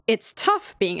It's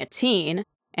tough being a teen,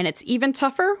 and it's even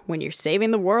tougher when you're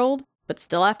saving the world, but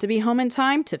still have to be home in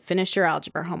time to finish your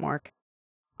algebra homework.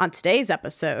 On today's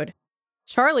episode,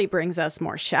 Charlie brings us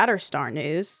more Shatterstar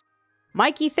news,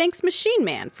 Mikey thanks Machine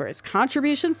Man for his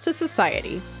contributions to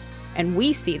society, and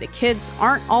we see the kids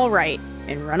aren't all right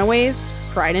in Runaways,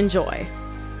 Pride and Joy.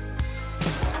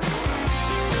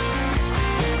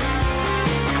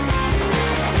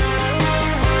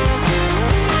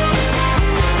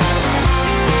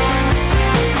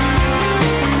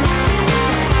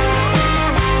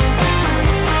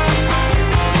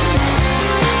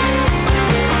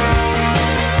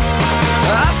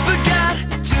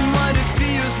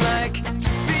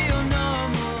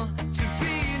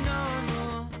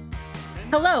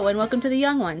 Hello, and welcome to The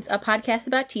Young Ones, a podcast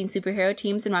about teen superhero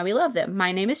teams and why we love them.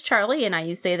 My name is Charlie, and I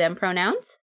use they, them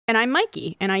pronouns. And I'm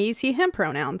Mikey, and I use he, him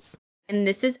pronouns. And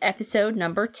this is episode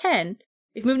number 10.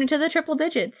 We've moved into the triple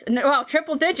digits. No, well,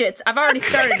 triple digits. I've already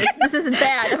started. This isn't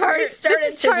bad. I've already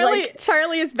started.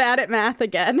 Charlie is bad at math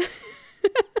again.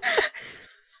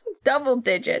 Double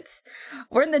digits.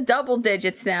 We're in the double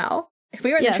digits now. If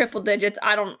we were in the triple digits,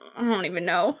 I don't even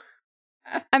know.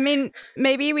 I mean,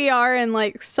 maybe we are in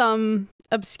like some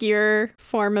obscure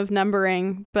form of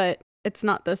numbering, but it's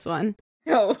not this one.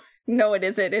 No, it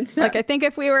isn't. It's not. Like, I think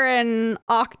if we were in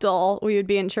octal, we would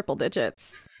be in triple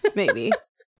digits. Maybe.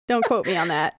 Don't quote me on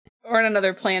that. Or on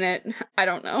another planet. I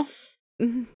don't know.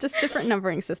 Just different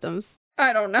numbering systems.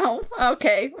 I don't know.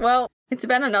 Okay. Well, it's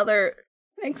been another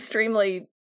extremely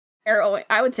harrowing,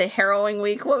 I would say harrowing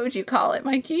week. What would you call it,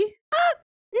 Mikey?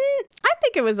 I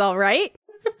think it was all right.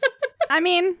 I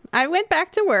mean, I went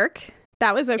back to work.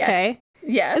 That was okay.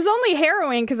 Yes. It was only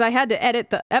harrowing because I had to edit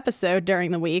the episode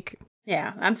during the week.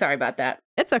 Yeah, I'm sorry about that.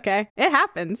 It's okay. It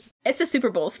happens. It's the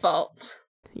Super Bowl's fault.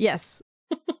 Yes.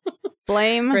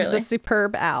 Blame the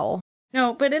superb owl.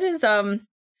 No, but it is,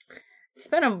 it's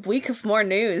been a week of more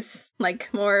news.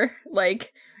 More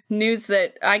news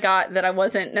that I got that I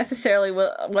wasn't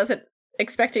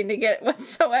expecting to get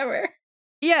whatsoever.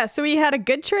 Yeah, so we had a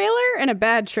good trailer and a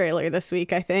bad trailer this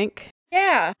week, I think.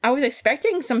 Yeah, I was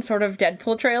expecting some sort of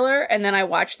Deadpool trailer, and then I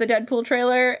watched the Deadpool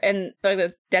trailer, and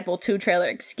the Deadpool 2 trailer,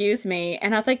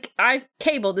 and I was like,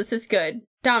 Cable, this is good.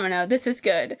 Domino, this is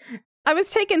good. I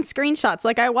was taking screenshots.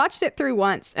 I watched it through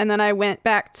once, and then I went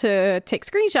back to take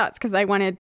screenshots because I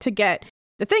wanted to get...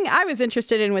 The thing I was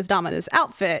interested in was Domino's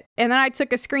outfit, and then I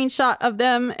took a screenshot of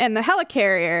them and the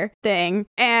helicarrier thing,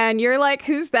 and you're like,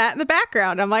 who's that in the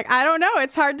background? I'm like, I don't know,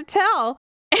 it's hard to tell.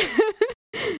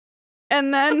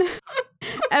 and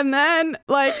then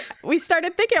we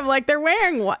started thinking,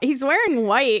 he's wearing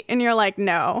white, and you're like,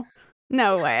 no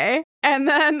way. And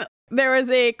then there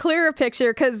was a clearer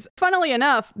picture, because funnily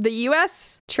enough, the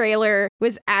US trailer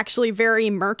was actually very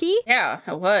murky. Yeah,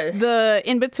 it was. The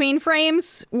in-between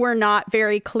frames were not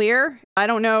very clear. I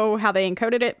don't know how they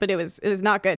encoded it, but it was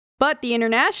not good. But the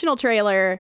international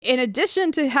trailer, in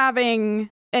addition to having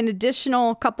an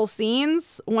additional couple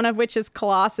scenes, one of which is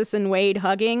Colossus and Wade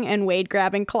hugging and Wade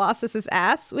grabbing Colossus's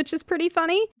ass, which is pretty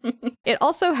funny. It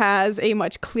also has a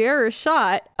much clearer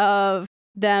shot of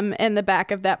them in the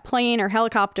back of that plane or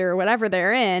helicopter or whatever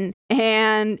they're in,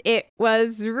 and it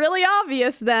was really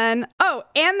obvious then. Oh,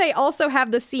 and they also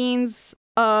have the scenes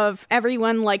of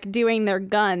everyone doing their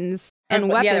guns and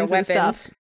weapons and stuff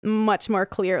much more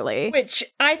clearly, which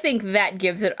I think that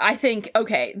gives it,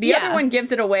 the other one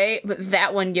gives it away, but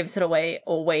that one gives it away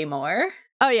way more.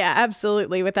 Oh yeah,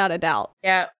 absolutely, without a doubt.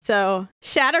 Yeah. So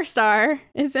Shatterstar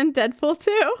is in Deadpool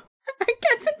 2. I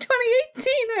guess in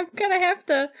 2018 I'm gonna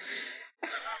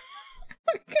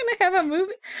have a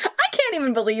movie. I can't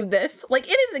even believe this. It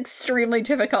is extremely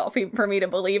difficult for me to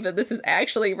believe that this is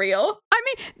actually real. I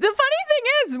mean, the funny thing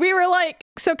is, we were like,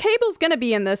 so Cable's gonna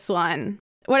be in this one.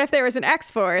 What if there was an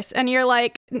X-Force? And you're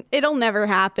like, it'll never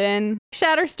happen.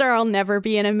 Shatterstar will never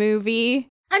be in a movie.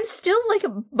 I'm still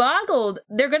boggled.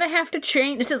 They're gonna have to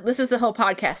change. This is the whole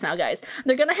podcast now, guys.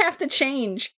 They're gonna have to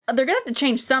change. They're gonna have to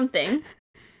change something.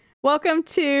 Welcome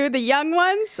to The Young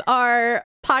Ones, our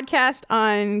podcast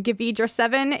on Gavidra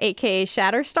 7, aka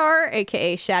Shatterstar,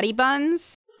 aka Shatty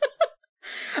Buns.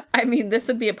 I mean, this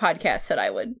would be a podcast that I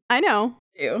would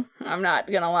do. I'm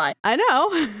not gonna lie. I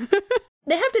know.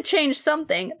 They have to change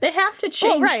something.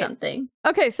 Something.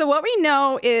 Okay, so what we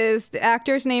know is the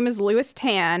actor's name is Louis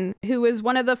Tan, who was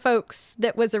one of the folks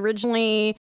that was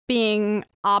originally being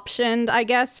optioned, I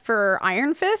guess, for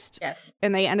Iron Fist. Yes.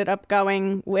 And they ended up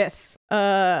going with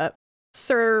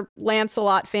Sir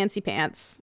Lancelot Fancy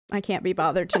Pants. I can't be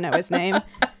bothered to know his name.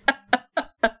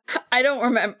 I don't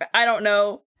remember. I don't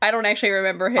know. I don't actually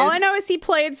remember his... All I know is he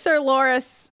played Sir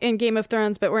Loras in Game of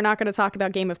Thrones, but we're not going to talk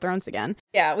about Game of Thrones again.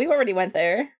 Yeah, we already went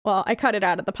there. Well, I cut it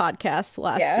out of the podcast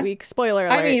last week. Spoiler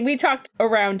alert. I mean, we talked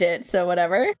around it, so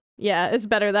whatever. Yeah, it's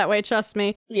better that way, trust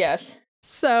me. Yes.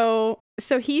 So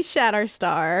he's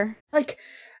Shatterstar. Like,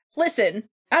 listen,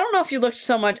 I don't know if you looked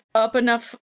so much up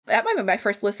enough. That might be my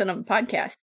first listen of the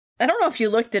podcast. I don't know if you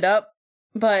looked it up,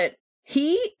 but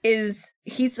he's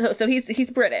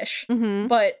British. Mm-hmm.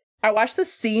 But I watched the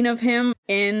scene of him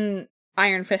in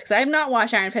Iron Fist, because I have not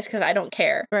watched Iron Fist because I don't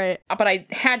care. Right. But I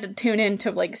had to tune in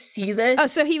to, like, see this. Oh,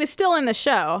 so he was still in the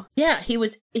show. Yeah, he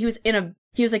was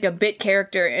like a bit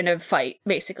character in a fight,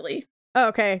 basically. Oh,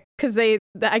 okay, because they,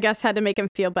 I guess, had to make him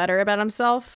feel better about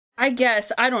himself. I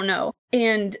guess, I don't know.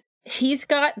 And he's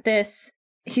got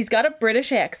a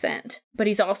British accent, but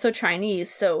he's also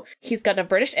Chinese. So he's got a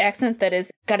British accent that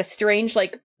has got a strange,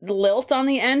 like, lilt on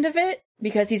the end of it,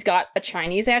 because he's got a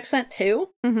Chinese accent too.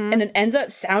 Mm-hmm. And it ends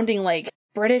up sounding like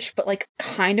British, but like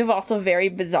kind of also very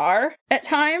bizarre at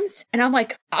times. And I'm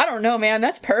like, I don't know, man,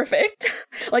 that's perfect.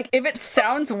 Like, if it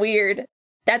sounds weird,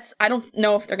 I don't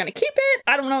know if they're gonna keep it.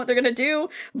 I don't know what they're gonna do,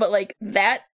 but like,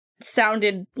 that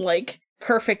sounded like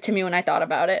perfect to me when I thought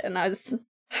about it, and I was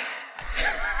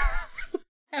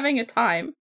having a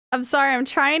time. I'm sorry, I'm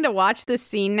trying to watch this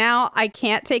scene now. I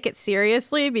can't take it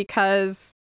seriously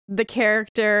because the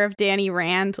character of Danny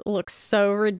Rand looks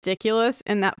so ridiculous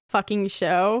in that fucking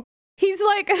show. He's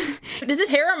like... Does his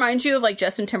hair remind you of, like,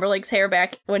 Justin Timberlake's hair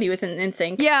back when he was in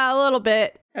NSYNC? Yeah, a little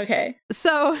bit. Okay.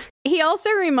 So, he also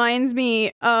reminds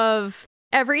me of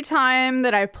every time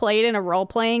that I played in a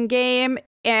role-playing game,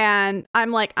 and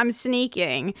I'm like, I'm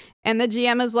sneaking. And the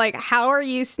GM is like, how are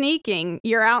you sneaking?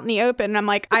 You're out in the open. And I'm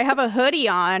like, I have a hoodie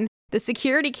on. The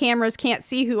security cameras can't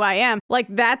see who I am. Like,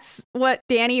 that's what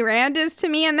Danny Rand is to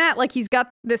me in that. Like, he's got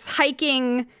this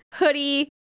hiking hoodie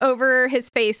over his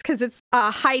face because it's a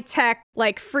high-tech,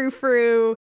 like,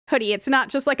 frou-frou hoodie. It's not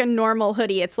just like a normal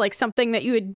hoodie. It's like something that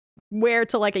you would wear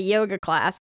to, like, a yoga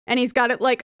class. And he's got it,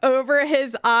 like, over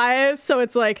his eyes, so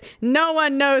it's like, no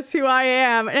one knows who I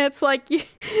am. And it's like,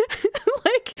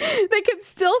 like, they can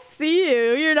still see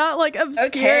you. You're not, like,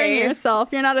 obscuring yourself.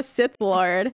 You're not a Sith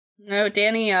Lord. No,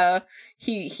 Danny,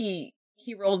 he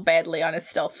rolled badly on his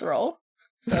stealth roll.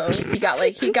 So he got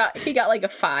like a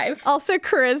 5. Also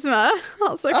charisma.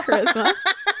 Also,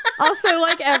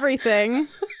 like, everything.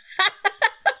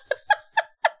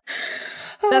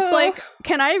 That's like,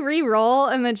 can I re-roll?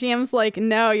 And the GM's like,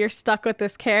 no, you're stuck with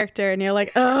this character. And you're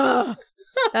like, ugh.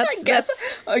 I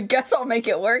guess I'll make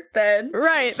it work then.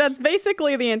 Right. That's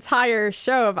basically the entire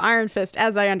show of Iron Fist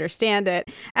as I understand it.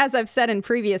 As I've said in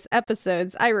previous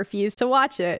episodes, I refuse to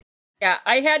watch it. Yeah,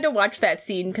 I had to watch that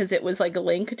scene because it was, like,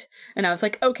 linked. And I was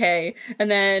like, okay. And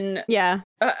then... Yeah.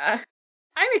 I'm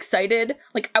excited.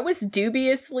 Like, I was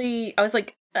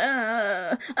like,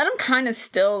 and I'm kind of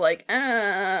still like,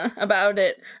 about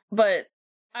it, but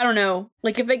I don't know.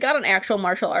 Like, if they got an actual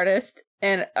martial artist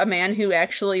and a man who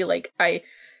actually, like, I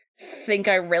think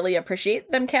I really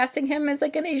appreciate them casting him as,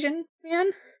 like, an Asian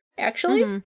man, actually.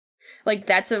 Mm-hmm. Like,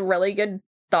 that's a really good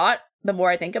thought. The more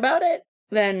I think about it,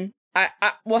 then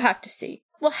we'll have to see.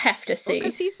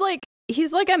 Because he's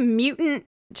like a mutant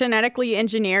genetically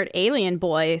engineered alien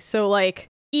boy. So, like,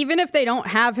 even if they don't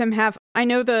have him I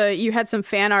know you had some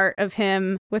fan art of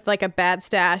him with, like, a bad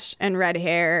stash and red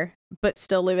hair, but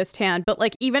still Lewis tan. But,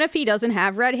 like, even if he doesn't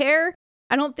have red hair,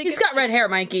 I don't think he's got red hair,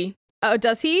 Mikey. Oh,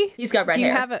 does he? He's got red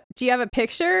hair. Do you have a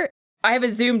picture? I have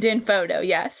a zoomed in photo.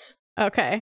 Yes.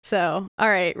 Okay. So, all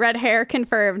right, red hair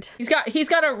confirmed. He's got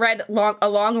a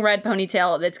long red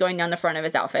ponytail that's going down the front of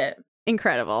his outfit.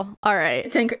 Incredible. All right.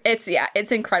 It's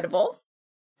incredible.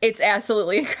 It's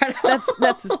absolutely incredible.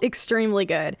 That's extremely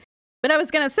good. But I was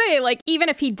going to say, like, even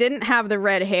if he didn't have the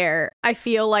red hair, I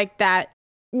feel like that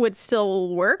would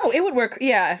still work. Oh, it would work,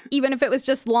 yeah. Even if it was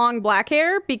just long black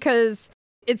hair, because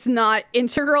it's not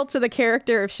integral to the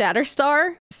character of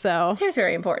Shatterstar. So hair's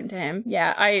very important to him.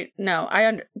 Yeah,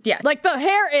 yeah. Like, the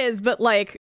hair is, but,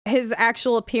 like, his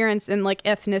actual appearance and, like,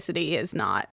 ethnicity is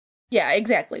not. Yeah,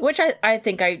 exactly. Which I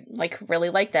think I, like, really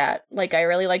like that. Like, I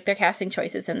really like their casting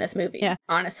choices in this movie. Yeah.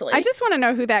 Honestly. I just want to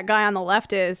know who that guy on the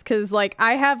left is, because, like,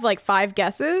 I have, like, 5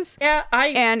 guesses. Yeah,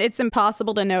 and it's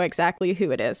impossible to know exactly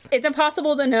who it is. It's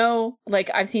impossible to know.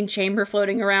 Like, I've seen Chamber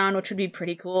floating around, which would be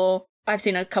pretty cool. I've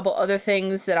seen a couple other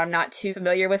things that I'm not too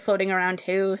familiar with floating around,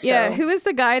 too. So. Yeah, who is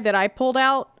the guy that I pulled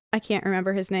out? I can't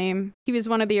remember his name. He was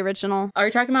one of the original. Are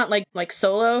you talking about, like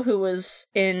Solo, who was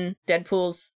in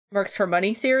Deadpool's Works for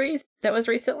Money series that was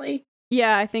recently?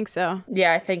 Yeah, I think so.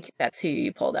 Yeah, I think that's who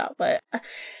you pulled out, but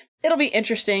it'll be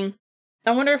interesting.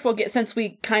 I wonder if we'll get, since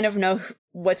we kind of know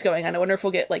what's going on, I wonder if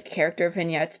we'll get like character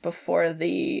vignettes before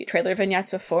the trailer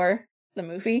vignettes before the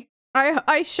movie.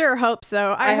 I sure hope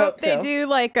so. I hope they do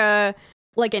like an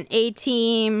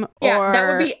A-Team, or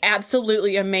that would be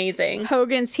absolutely amazing.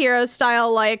 Hogan's Hero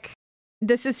style, like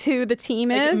this is who the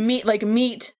team is.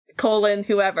 Meet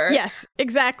whoever. Yes,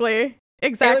 exactly.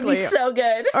 It would be so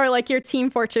good. Or like your Team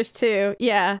Fortress 2.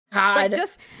 Yeah. God. Like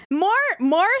just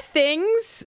more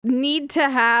things need to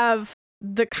have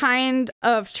the kind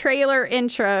of trailer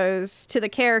intros to the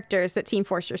characters that Team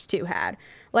Fortress 2 had.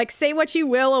 Like, say what you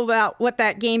will about what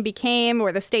that game became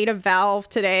or the state of Valve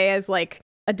today as like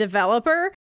a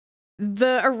developer.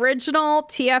 The original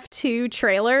TF2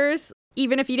 trailers,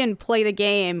 even if you didn't play the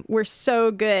game, were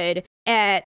so good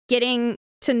at getting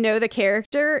to know the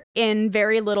character in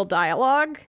very little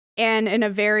dialogue and in a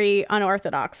very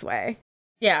unorthodox way.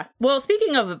 Yeah. Well,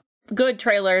 speaking of good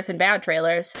trailers and bad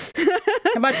trailers,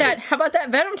 how about that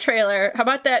Venom trailer? How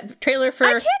about that trailer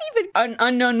for an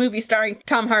unknown movie starring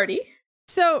Tom Hardy?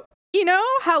 So, you know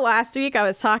how last week I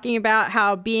was talking about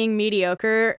how being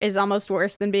mediocre is almost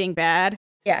worse than being bad?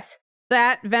 Yes.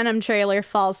 That Venom trailer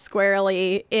falls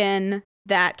squarely in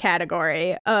that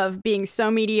category of being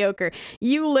so mediocre.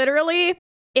 You literally,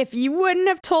 if you wouldn't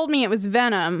have told me it was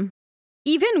Venom,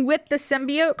 even with the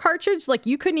symbiote cartridge, like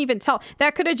you couldn't even tell.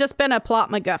 That could have just been a plot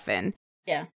MacGuffin.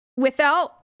 Yeah.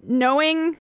 Without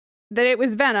knowing that it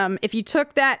was Venom, if you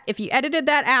edited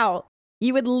that out,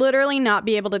 you would literally not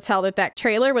be able to tell that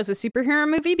trailer was a superhero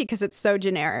movie because it's so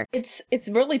generic. It's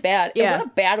really bad. Yeah. What a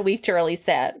bad week to release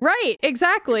that. Right,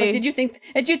 exactly. Like, did you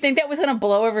think that was going to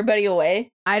blow everybody away?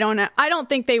 I don't know. I don't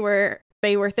think they were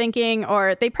thinking,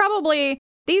 or they probably,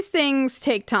 these things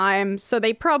take time, so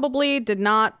they probably did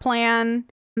not plan.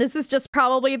 This is just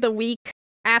probably the week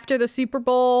after the Super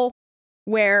Bowl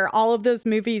where all of those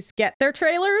movies get their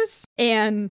trailers,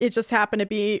 and it just happened to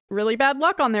be really bad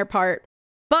luck on their part.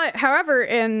 But however,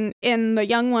 in the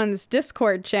Young Ones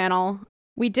Discord channel,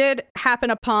 we did happen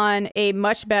upon a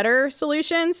much better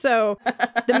solution. So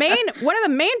one of the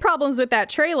main problems with that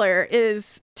trailer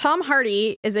is Tom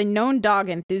Hardy is a known dog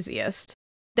enthusiast.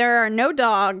 There are no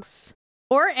dogs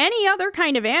or any other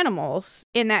kind of animals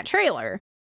in that trailer.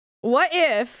 What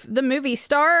if the movie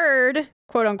starred,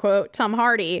 quote unquote, Tom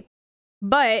Hardy,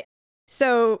 but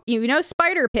so, you know,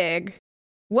 Spider Pig,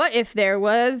 what if there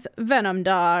was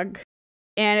Venom-Dog?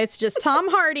 And it's just Tom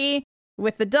Hardy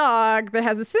with the dog that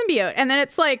has a symbiote. And then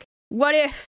it's like, what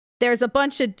if there's a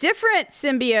bunch of different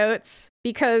symbiotes?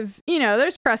 Because, you know,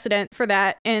 there's precedent for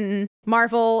that in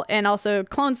Marvel and also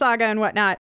Clone Saga and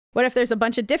whatnot. What if there's a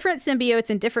bunch of different symbiotes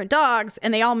and different dogs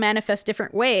and they all manifest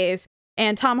different ways?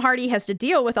 And Tom Hardy has to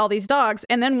deal with all these dogs.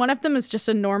 And then one of them is just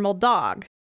a normal dog.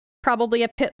 Probably a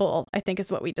pit bull, I think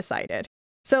is what we decided.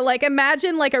 So, like,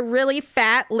 imagine, like, a really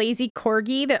fat, lazy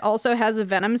corgi that also has a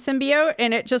Venom symbiote,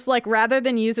 and it just, like, rather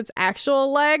than use its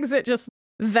actual legs, it just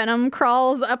Venom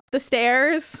crawls up the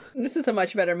stairs. This is a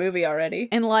much better movie already.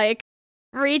 And, like,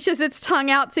 reaches its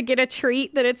tongue out to get a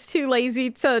treat that it's too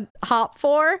lazy to hop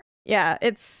for. Yeah,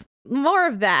 it's more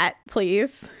of that,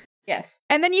 please. Yes.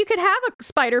 And then you could have a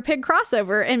Spider Pig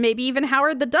crossover, and maybe even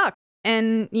Howard the Duck.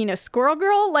 And, you know, Squirrel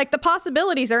Girl, like, the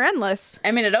possibilities are endless. I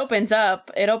mean, it opens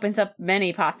up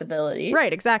many possibilities.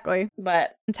 Right, exactly.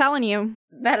 But I'm telling you.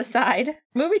 That aside,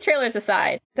 movie trailers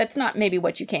aside, that's not maybe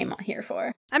what you came here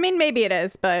for. I mean, maybe it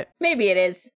is, but... Maybe it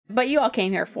is, but you all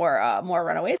came here for more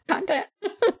Runaways content.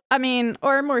 I mean,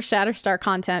 or more Shatterstar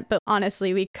content, but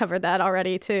honestly, we covered that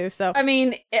already, too, so... I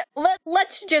mean,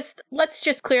 let's just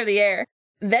clear the air.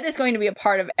 That is going to be a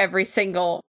part of every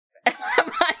single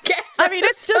podcast. I mean,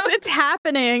 it's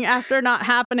happening after not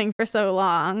happening for so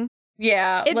long.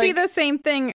 Yeah. It'd be the same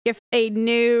thing if a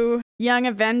new Young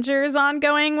Avengers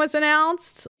ongoing was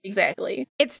announced. Exactly.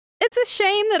 It's a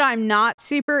shame that I'm not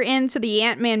super into the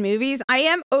Ant-Man movies. I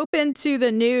am open to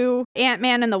the new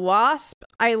Ant-Man and the Wasp.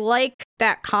 I like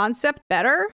that concept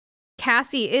better.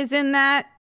 Cassie is in that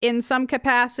in some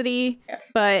capacity. Yes.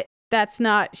 But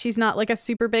she's not like a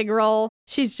super big role.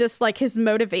 She's just like his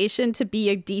motivation to be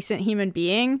a decent human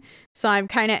being. So I'm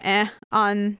kind of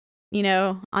on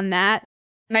that.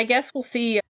 And I guess we'll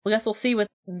see with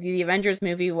the Avengers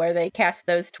movie where they cast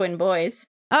those twin boys.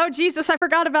 Oh, Jesus, I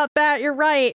forgot about that. You're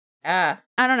right. I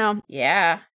don't know.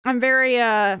 Yeah. I'm very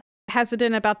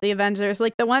hesitant about the Avengers.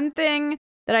 Like, the one thing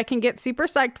that I can get super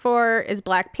psyched for is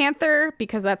Black Panther,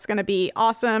 because that's going to be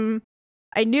awesome.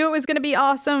 I knew it was going to be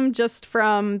awesome just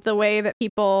from the way that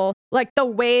people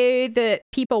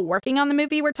working on the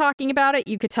movie were talking about it.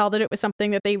 You could tell that it was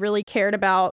something that they really cared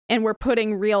about and were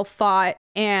putting real thought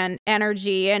and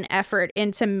energy and effort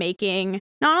into making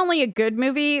not only a good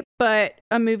movie, but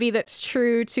a movie that's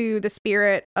true to the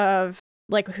spirit of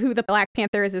like who the Black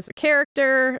Panther is as a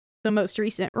character, the most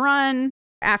recent run,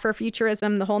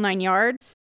 Afrofuturism, the whole 9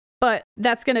 yards. But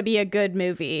that's going to be a good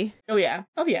movie. Oh, yeah,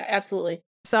 absolutely.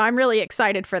 So I'm really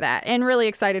excited for that and really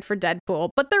excited for Deadpool.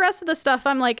 But the rest of the stuff,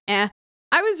 I'm like, eh.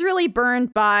 I was really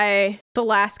burned by the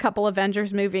last couple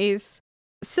Avengers movies.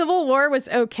 Civil War was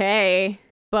okay,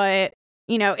 but,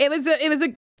 you know, it was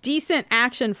a decent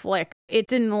action flick. It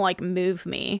didn't, like, move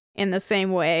me in the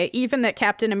same way. Even that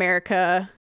Captain America,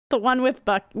 the one with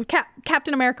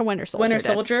Captain America Winter Soldier. Winter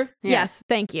Soldier? Yeah. Yes,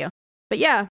 thank you. But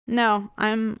yeah, no,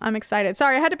 I'm excited.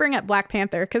 Sorry, I had to bring up Black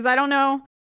Panther because I don't know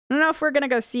if we're gonna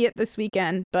go see it this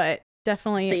weekend, but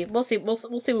definitely. We'll see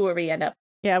where we end up.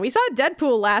 Yeah, we saw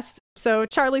Deadpool last, so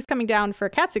Charlie's coming down for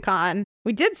Katsucon.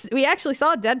 We actually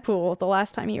saw Deadpool the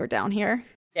last time you were down here.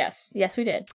 Yes, we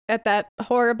did. At that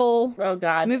horrible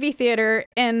movie theater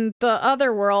in the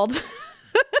other world.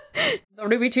 The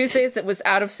Ruby Tuesdays that was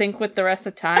out of sync with the rest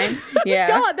of time. Yeah.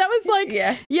 God, that was like,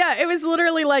 yeah, it was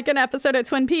literally like an episode of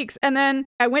Twin Peaks. And then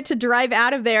I went to drive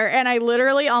out of there and I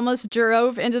literally almost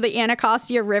drove into the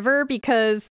Anacostia River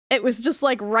because it was just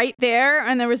like right there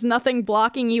and there was nothing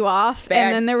blocking you off. Bad.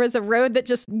 And then there was a road that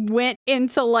just went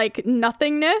into like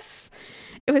nothingness.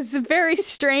 It was very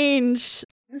strange.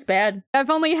 It's bad. I've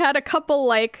only had a couple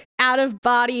like out of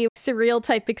body surreal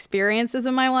type experiences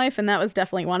in my life, and that was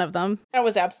definitely one of them. That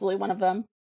was absolutely one of them.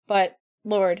 But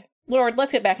Lord,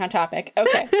 let's get back on topic.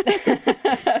 Okay.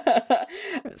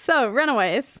 So,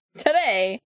 Runaways.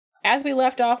 Today, as we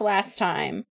left off last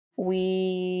time,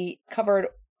 we covered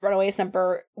Runaways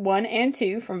number 1 and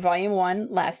 2 from volume 1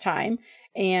 last time,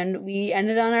 and we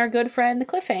ended on our good friend, the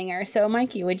cliffhanger. So,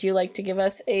 Mikey, would you like to give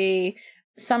us a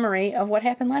summary of what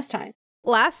happened last time?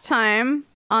 Last time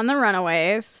on the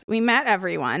Runaways, we met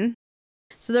everyone.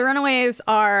 So the Runaways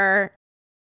are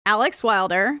Alex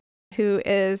Wilder, who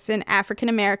is an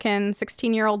African-American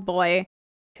 16-year-old boy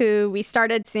who we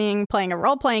started seeing playing a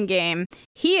role-playing game.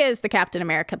 He is the Captain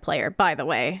America player, by the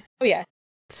way. Oh, yeah.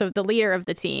 So the leader of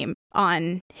the team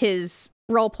on his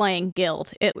role-playing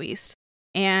guild, at least.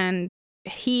 And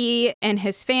he and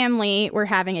his family were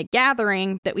having a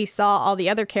gathering that we saw all the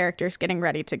other characters getting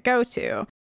ready to go to.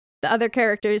 The other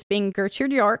characters being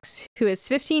Gertrude Yorks, who is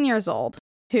 15 years old,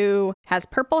 who has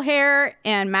purple hair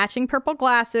and matching purple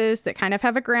glasses that kind of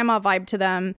have a grandma vibe to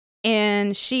them.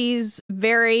 And she's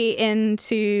very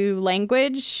into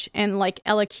language and like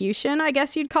elocution, I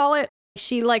guess you'd call it.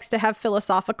 She likes to have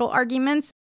philosophical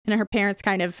arguments, and her parents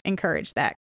kind of encourage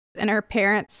that. And her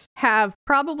parents have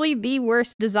probably the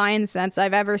worst design sense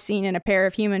I've ever seen in a pair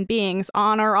of human beings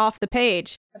on or off the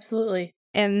page. Absolutely.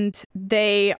 And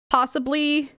they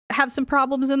possibly have some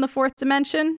problems in the fourth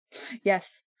dimension.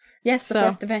 Yes, the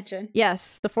fourth dimension.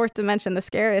 Yes, the fourth dimension, the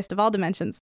scariest of all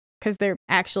dimensions, because they're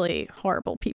actually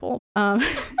horrible people.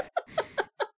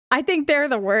 I think they're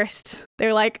the worst.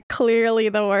 They're like clearly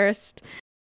the worst.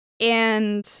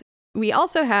 And we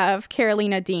also have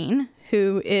Carolina Dean,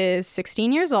 who is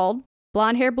 16 years old,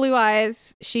 blonde hair, blue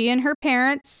eyes. She and her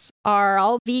parents are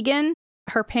all vegan.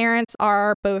 Her parents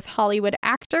are both Hollywood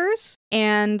actors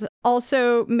and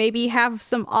also maybe have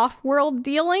some off-world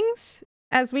dealings,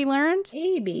 as we learned.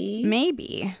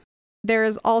 Maybe.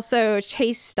 There's also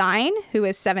Chase Stein, who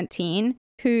is 17,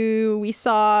 who we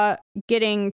saw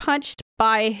getting punched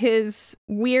by his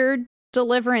weird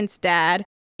deliverance dad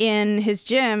in his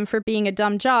gym for being a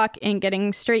dumb jock and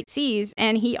getting straight C's.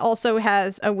 And he also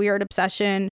has a weird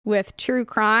obsession with true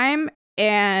crime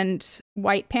and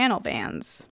white panel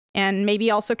vans. And maybe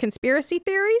also conspiracy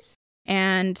theories.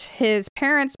 And his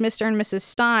parents, Mr. and Mrs.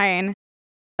 Stein,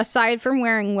 aside from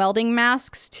wearing welding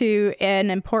masks to an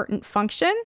important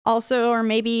function, also are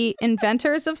maybe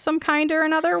inventors of some kind or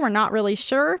another. We're not really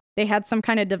sure. They had some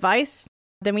kind of device.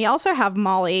 Then we also have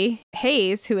Molly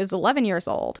Hayes, who is 11 years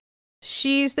old.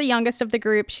 She's the youngest of the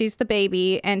group. She's the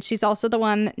baby. And she's also the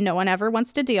one that no one ever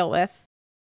wants to deal with.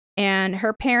 And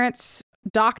her parents,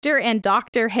 Dr. and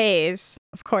Dr. Hayes,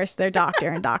 of course, they're Dr.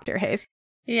 and Dr. Hayes,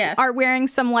 are wearing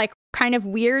some like kind of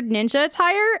weird ninja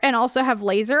attire and also have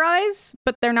laser eyes,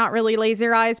 but they're not really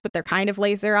laser eyes, but they're kind of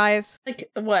laser eyes. Like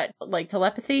what? Like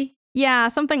telepathy? Yeah,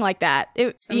 something like that.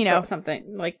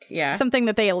 Something like, yeah. Something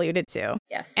that they alluded to.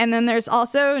 Yes. And then there's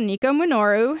also Nico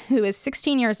Minoru, who is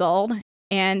 16 years old,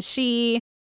 and she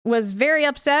was very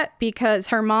upset because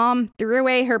her mom threw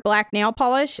away her black nail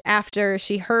polish after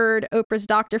she heard Oprah's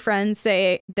doctor friend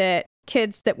say that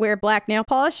kids that wear black nail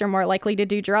polish are more likely to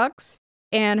do drugs.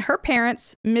 And her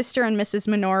parents, Mr. and Mrs.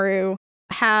 Minoru,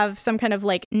 have some kind of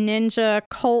like ninja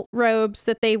cult robes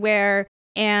that they wear.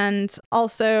 And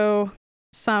also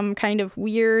some kind of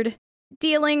weird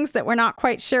dealings that we're not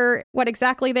quite sure what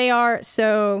exactly they are.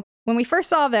 So when we first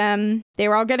saw them, they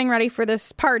were all getting ready for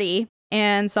this party.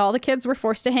 And so all the kids were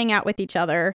forced to hang out with each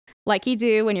other, like you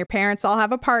do when your parents all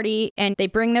have a party and they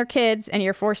bring their kids and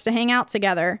you're forced to hang out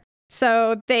together.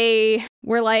 So they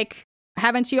were like,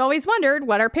 haven't you always wondered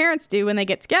what our parents do when they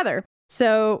get together?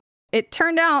 So it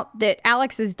turned out that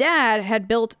Alex's dad had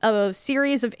built a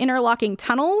series of interlocking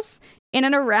tunnels in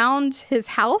and around his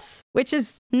house, which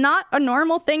is not a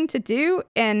normal thing to do.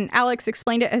 And Alex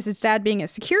explained it as his dad being a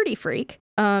security freak.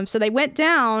 So they went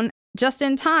down just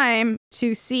in time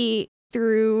to see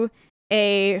through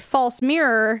a false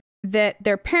mirror that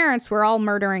their parents were all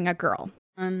murdering a girl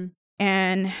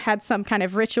and had some kind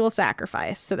of ritual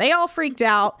sacrifice. So they all freaked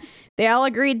out. They all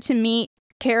agreed to meet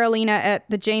Carolina at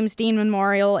the James Dean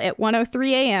Memorial at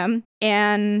 1:03 a.m.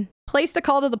 and placed a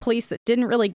call to the police that didn't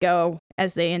really go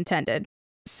as they intended.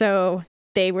 So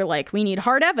they were like, we need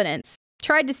hard evidence.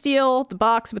 Tried to steal the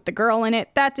box with the girl in it.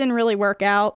 That didn't really work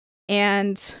out.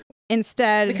 And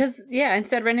instead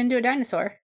ran into a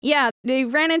dinosaur. Yeah, they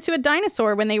ran into a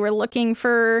dinosaur when they were looking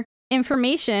for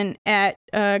information at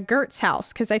Gert's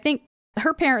house, because I think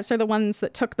her parents are the ones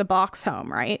that took the box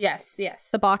home, right? Yes.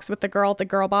 The box with the girl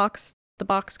box, the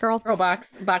box girl.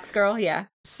 Box girl, yeah.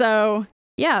 So,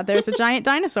 yeah, there's a giant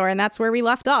dinosaur, and that's where we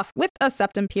left off, with a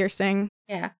septum piercing.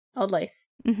 Yeah, Old Lace.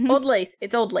 Mm-hmm. Old Lace.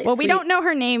 It's Old Lace. Well, we don't know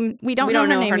her name. We don't know her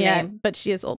name yet, but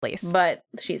she is Old Lace. But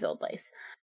she's Old Lace.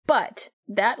 But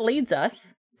that leads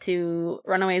us to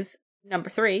Runaways number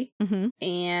 3,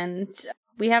 and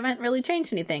we haven't really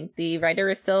changed anything. The writer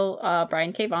is still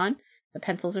Brian K. Vaughan. The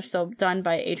pencils are still done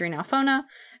by Adrian Alfona.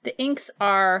 The inks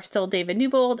are still David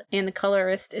Newbold, and the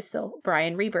colorist is still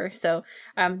Brian Reber. So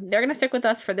they're going to stick with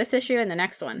us for this issue and the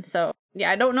next one. So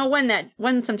yeah, I don't know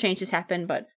when some changes happen,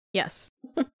 but yes.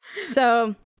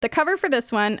 So the cover for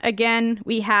this one, again,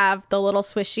 we have the little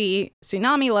swishy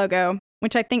Tsunami logo,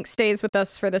 which I think stays with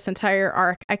us for this entire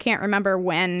arc. I can't remember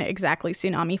when exactly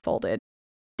Tsunami folded.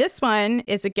 This one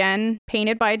is, again,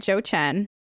 painted by Joe Chen,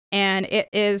 and it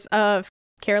is of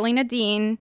Carolina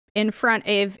Dean in front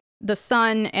of the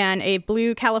sun and a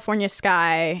blue California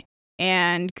sky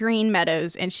and green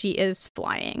meadows, and she is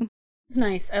flying. It's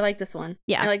nice. I like this one.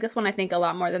 Yeah. I like this one, I think, a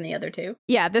lot more than the other two.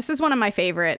 Yeah, this is one of my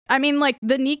favorite. I mean, like,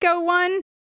 the Nico one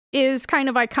is kind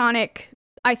of iconic.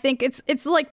 I think it's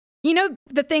like, you know,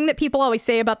 the thing that people always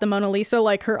say about the Mona Lisa,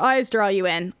 like, her eyes draw you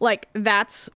in. Like,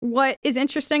 that's what is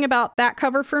interesting about that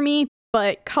cover for me.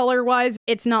 But color-wise,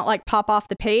 it's not like pop off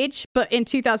the page. But in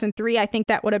 2003, I think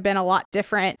that would have been a lot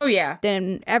different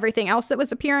than everything else that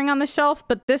was appearing on the shelf.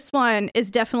 But this one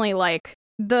is definitely like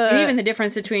and even the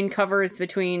difference between covers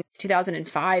between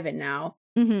 2005 and now.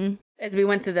 Mm-hmm. As we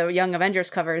went through the Young Avengers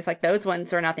covers, like, those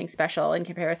ones are nothing special in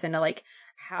comparison to, like,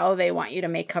 how they want you to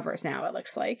make covers now, it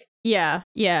looks like. Yeah.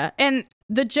 And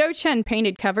the Joe Chen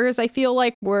painted covers, I feel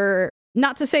like, were,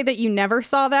 not to say that you never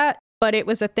saw that, but it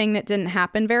was a thing that didn't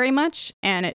happen very much,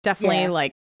 and it definitely,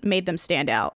 like, made them stand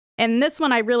out. And this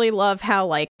one, I really love how,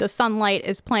 like, the sunlight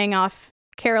is playing off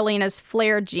Carolina's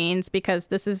flared jeans, because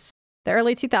this is the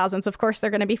early 2000s. Of course, they're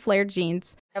going to be flared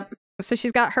jeans. Yep. So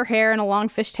she's got her hair in a long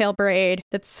fishtail braid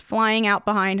that's flying out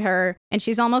behind her, and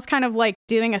she's almost kind of like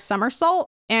doing a somersault,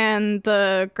 and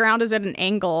the ground is at an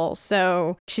angle,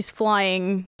 so she's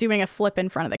flying, doing a flip in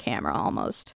front of the camera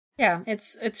almost. Yeah,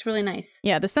 it's really nice.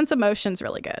 Yeah, the sense of motion's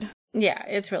really good. Yeah,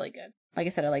 it's really good. Like I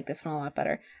said, I like this one a lot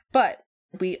better. But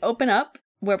we open up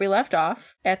where we left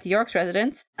off at the York's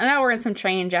residence, and now we're in some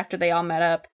change after they all met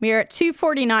up. We are at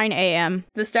 2:49 a.m.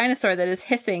 This dinosaur that is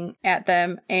hissing at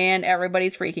them, and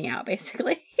everybody's freaking out,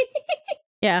 basically.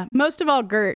 Yeah, most of all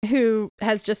Gert, who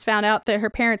has just found out that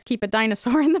her parents keep a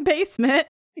dinosaur in the basement.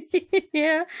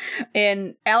 Yeah.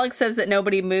 And Alex says that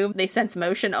nobody moved. They sense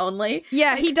motion only.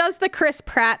 Yeah, he does the Chris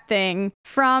Pratt thing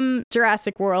from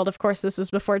Jurassic World. Of course, this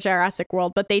was before Jurassic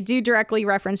World, but they do directly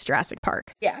reference Jurassic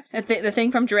Park. Yeah, the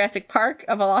thing from Jurassic Park,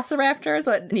 a velociraptor, is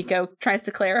what Nico tries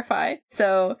to clarify.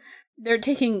 So they're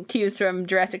taking cues from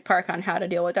Jurassic Park on how to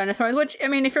deal with dinosaurs, which, I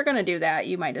mean, if you're going to do that,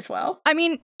 you might as well. I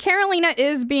mean, Carolina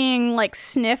is being, like,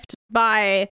 sniffed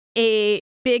by a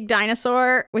big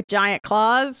dinosaur with giant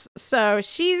claws, so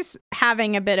she's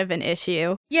having a bit of an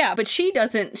issue. Yeah, but she's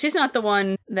not the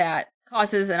one that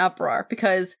causes an uproar,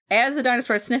 because as the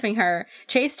dinosaur is sniffing her,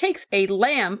 Chase takes a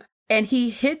lamp and he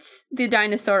hits the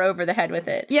dinosaur over the head with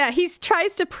it. Yeah, he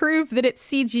tries to prove that it's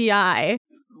CGI.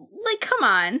 Like, come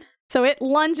on. So it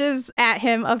lunges at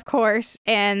him, of course,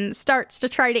 and starts to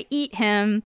try to eat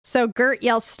him. So Gert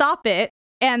yells, "Stop it!"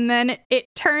 And then it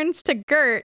turns to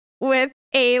Gert with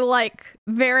a, like,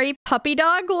 very puppy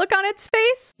dog look on its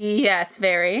face. Yes,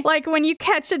 very. Like when you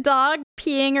catch a dog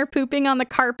peeing or pooping on the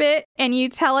carpet and you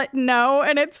tell it no,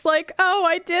 and it's like, oh,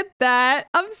 I did that.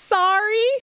 I'm sorry.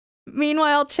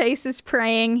 Meanwhile, Chase is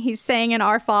praying. He's saying an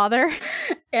Our Father.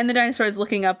 And the dinosaur is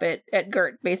looking up at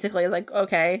Gert, basically, like,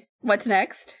 okay, what's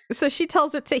next? So she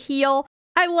tells it to heal.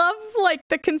 I love, like,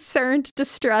 the concerned,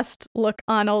 distressed look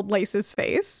on old Lace's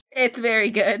face. It's very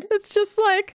good. It's just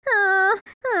like,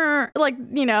 like,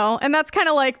 you know, and that's kind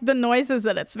of like the noises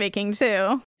that it's making,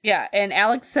 too. Yeah, and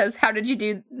Alex says, how did you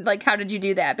do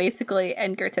that, basically?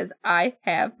 And Gert says, I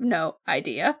have no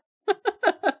idea.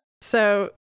 So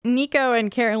Nico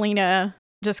and Carolina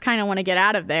just kind of want to get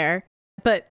out of there,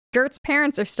 but Gert's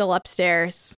parents are still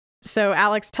upstairs. So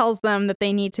Alex tells them that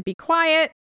they need to be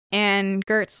quiet, and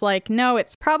Gert's like, no,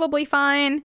 it's probably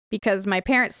fine because my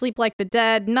parents sleep like the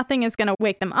dead. Nothing is going to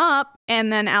wake them up.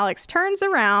 And then Alex turns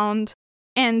around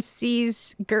and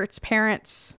sees Gert's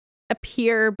parents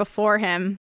appear before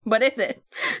him. What is it?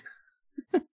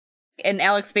 And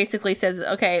Alex basically says,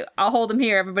 okay, I'll hold them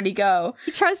here. Everybody go.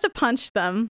 He tries to punch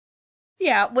them.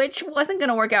 Yeah, which wasn't going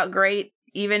to work out great,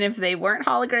 even if they weren't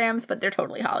holograms, but they're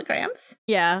totally holograms.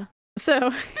 Yeah.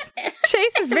 So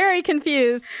Chase is very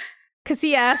confused because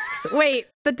he asks, wait,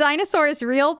 the dinosaur is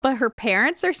real, but her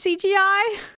parents are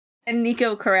CGI? And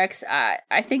Nico corrects,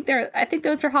 I think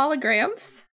those are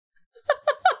holograms.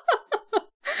 I don't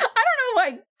know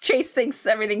why Chase thinks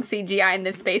everything's CGI in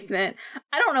this basement.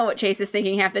 I don't know what Chase is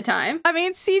thinking half the time. I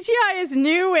mean, CGI is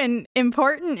new and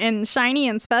important and shiny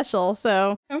and special,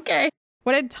 so. Okay.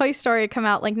 What did Toy Story come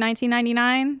out, like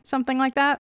 1999? Something like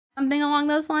that? Something along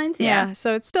those lines, yeah.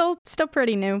 So it's still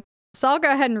pretty new. So I'll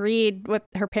go ahead and read what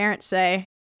her parents say.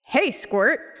 Hey,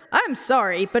 Squirt. I'm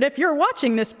sorry, but if you're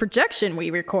watching this projection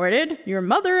we recorded, your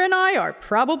mother and I are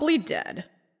probably dead.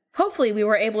 Hopefully we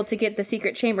were able to get the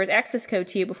secret chamber's access code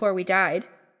to you before we died.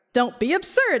 Don't be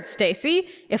absurd, Stacy.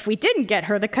 If we didn't get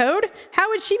her the code, how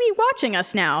would she be watching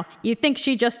us now? You think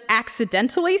she just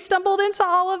accidentally stumbled into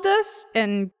all of this?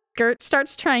 And Gert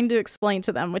starts trying to explain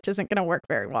to them, which isn't going to work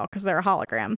very well because they're a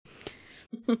hologram.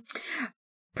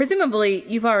 Presumably,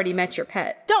 you've already met your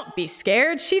pet. Don't be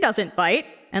scared. She doesn't bite.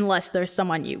 Unless there's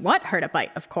someone you want her to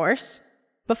bite, of course.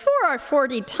 Before our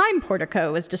 4D time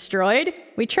portico was destroyed,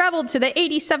 we traveled to the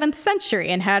 87th century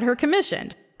and had her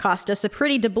commissioned. Cost us a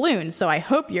pretty doubloon, so I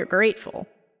hope you're grateful.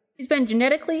 She's been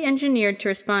genetically engineered to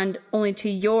respond only to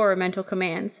your mental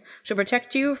commands. She'll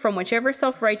protect you from whichever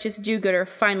self-righteous do-gooder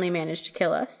finally managed to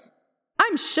kill us.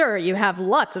 I'm sure you have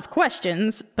lots of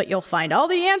questions, but you'll find all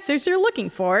the answers you're looking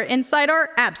for inside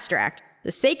our abstract,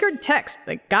 the sacred text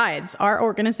that guides our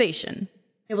organization.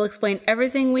 It will explain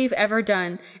everything we've ever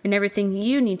done and everything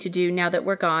you need to do now that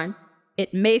we're gone.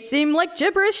 It may seem like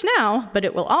gibberish now, but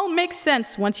it will all make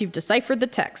sense once you've deciphered the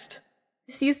text.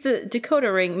 Just use the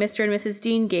decoder ring Mr. and Mrs.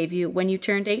 Dean gave you when you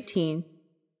turned 18.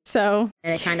 So.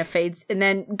 And it kind of fades. And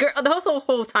then the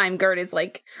whole time Gert is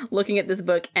like looking at this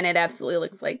book and it absolutely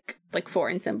looks like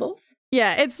foreign symbols.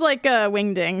 Yeah, it's like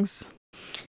wingdings.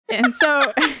 And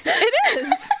so it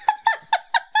is.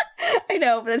 I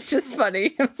know, but it's just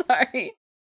funny. I'm sorry.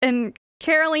 And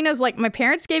Carolina's like, my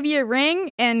parents gave you a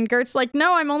ring? And Gert's like,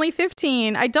 no, I'm only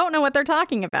 15. I don't know what they're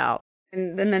talking about.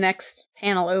 And then the next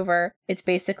panel over, it's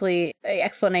basically an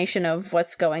explanation of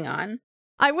what's going on.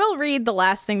 I will read the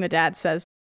last thing the dad says.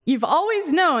 You've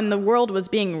always known the world was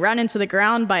being run into the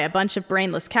ground by a bunch of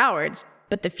brainless cowards,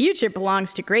 but the future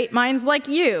belongs to great minds like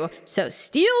you, so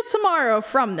steal tomorrow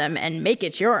from them and make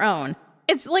it your own.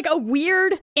 It's like a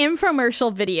weird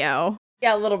infomercial video.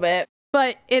 Yeah, a little bit.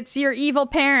 But it's your evil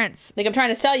parents. Like, I'm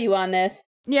trying to sell you on this.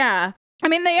 Yeah. I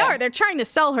mean, they are. They're trying to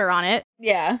sell her on it.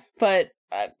 Yeah, but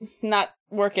not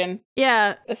working.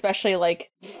 Yeah. Especially,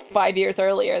 5 years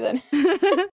earlier than...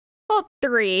 Well,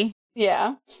 3.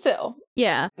 Yeah, still.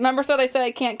 Yeah. Remember what I said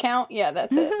I can't count? Yeah,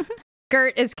 that's it.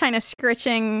 Gert is kind of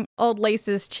scritching Old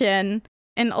Lace's chin,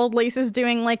 and Old Lace is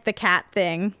doing, the cat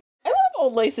thing. I love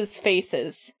Old Lace's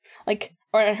faces.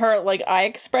 Or her, eye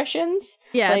expressions.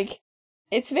 Yeah.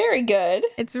 It's very good.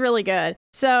 It's really good.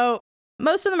 So,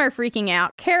 most of them are freaking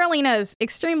out. Carolina is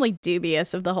extremely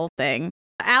dubious of the whole thing.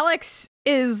 Alex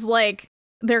is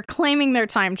they're claiming they're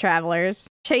time travelers.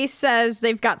 Chase says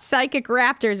they've got psychic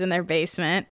raptors in their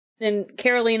basement. And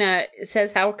Carolina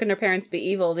says, how can her parents be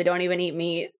evil? They don't even eat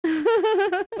meat.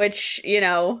 Which,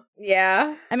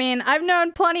 yeah. I mean, I've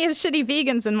known plenty of shitty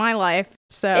vegans in my life,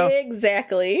 so...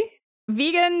 Exactly.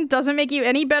 Vegan doesn't make you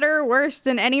any better or worse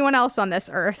than anyone else on this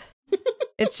earth.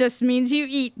 It just means you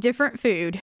eat different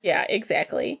food. Yeah,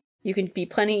 exactly. You can be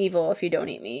plenty evil if you don't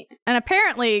eat meat. And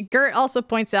apparently, Gert also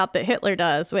points out that Hitler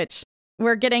does, which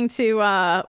we're getting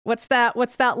to what's that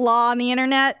law on the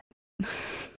internet? It's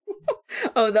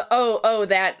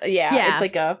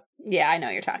like I know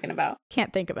what you're talking about.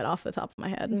 Can't think of it off the top of my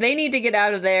head. They need to get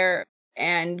out of there,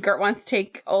 and Gert wants to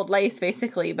take Old Lace,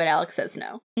 basically, but Alex says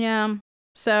no. Yeah.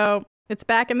 So it's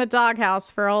back in the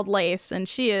doghouse for Old Lace, and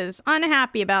she is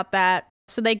unhappy about that.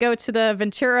 So they go to the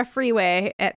Ventura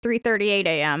Freeway at 3:38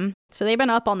 a.m. So they've been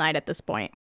up all night at this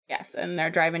point. Yes, and they're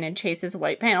driving in Chase's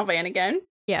white panel van again.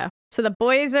 Yeah. So the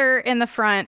boys are in the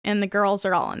front, and the girls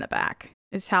are all in the back,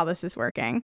 is how this is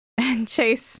working. And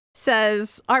Chase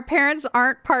says, our parents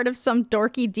aren't part of some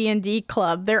dorky D&D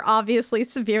club. They're obviously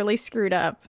severely screwed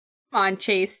up. Come on,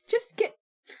 Chase.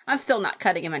 I'm still not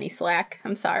cutting him any slack.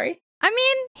 I'm sorry. I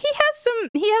mean, he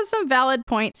has some valid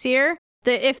points here.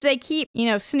 That if they keep,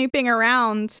 snooping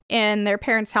around in their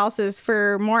parents' houses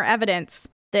for more evidence,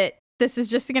 that this is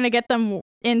just going to get them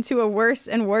into a worse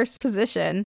and worse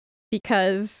position.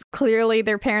 Because clearly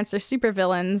their parents are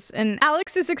supervillains. And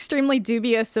Alex is extremely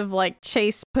dubious of,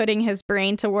 Chase putting his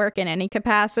brain to work in any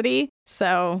capacity.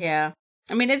 So... yeah.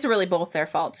 I mean, it's really both their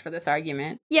faults for this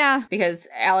argument. Yeah. Because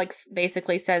Alex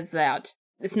basically says that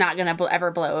it's not going to ever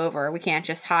blow over. We can't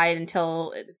just hide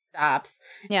until it stops.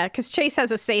 Yeah, because Chase has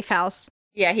a safe house.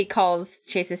 Yeah, he calls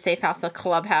Chase's safe house a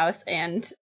clubhouse, and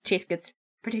Chase gets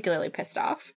particularly pissed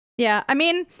off. Yeah, I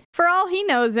mean, for all he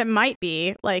knows, it might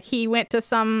be. He went to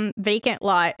some vacant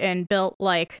lot and built,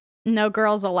 no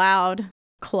girls allowed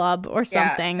club or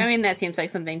something. Yeah, I mean, that seems like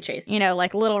something Chase...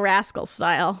 Little Rascal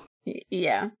style.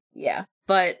 Yeah.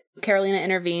 But Carolina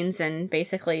intervenes and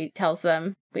basically tells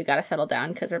them, we've got to settle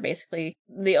down because they're basically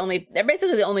the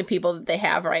only people that they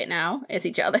have right now is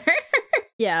each other.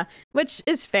 Yeah, which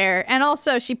is fair. And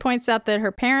also, she points out that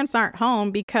her parents aren't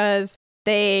home because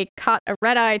they caught a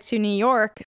red-eye to New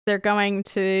York. They're going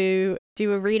to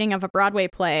do a reading of a Broadway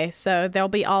play, so they'll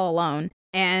be all alone.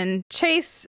 And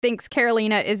Chase thinks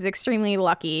Carolina is extremely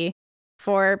lucky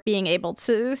for being able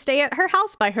to stay at her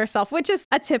house by herself, which is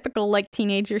a typical,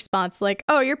 teenage response.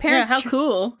 Oh, your parents... yeah, how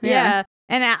cool. Yeah.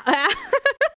 And Alex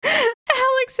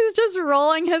is just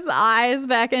rolling his eyes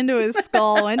back into his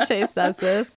skull when Chase says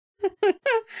this.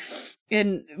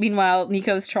 And meanwhile,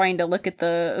 Nico's trying to look at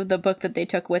the book that they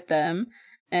took with them,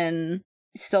 and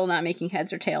still not making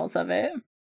heads or tails of it.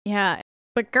 Yeah,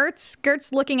 but Gert's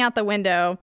looking out the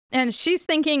window, and she's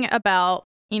thinking about,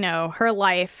 her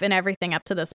life and everything up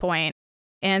to this point.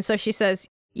 And so she says,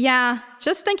 yeah,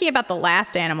 just thinking about the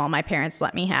last animal my parents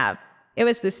let me have. It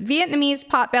was this Vietnamese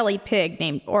pot-bellied pig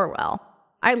named Orwell.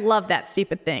 I love that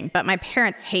stupid thing, but my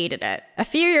parents hated it. A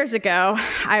few years ago,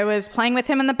 I was playing with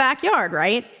him in the backyard,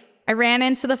 right? I ran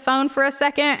into the phone for a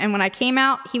second, and when I came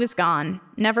out, he was gone.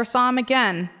 Never saw him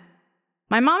again.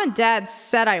 My mom and dad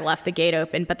said I left the gate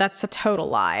open, but that's a total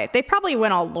lie. They probably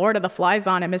went all Lord of the Flies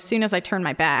on him as soon as I turned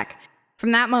my back.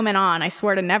 From that moment on, I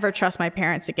swore to never trust my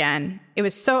parents again. It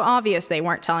was so obvious they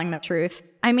weren't telling the truth.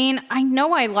 I mean, I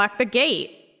know I locked the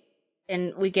gate.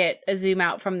 And we get a zoom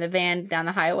out from the van down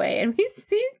the highway, and we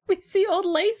see Old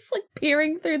Lace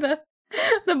peering through the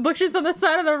bushes on the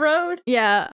side of the road.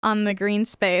 Yeah, on the green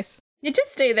space. You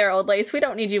just stay there, Old Lace. We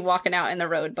don't need you walking out in the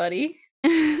road, buddy.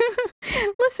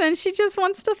 Listen, she just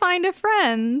wants to find a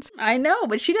friend. I know,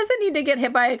 but she doesn't need to get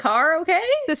hit by a car, okay?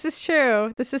 This is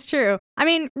true. I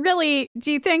mean, really,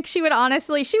 do you think she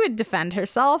would defend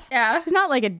herself? Yeah. She's not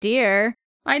like a deer.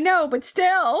 I know, but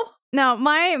still. No,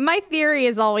 my theory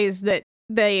is always that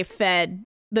they fed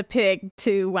the pig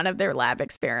to one of their lab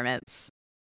experiments.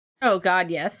 Oh, God,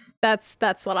 yes. That's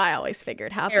what I always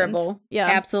figured happened. Terrible. Yeah.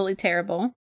 Absolutely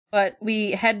terrible. But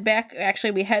we head back,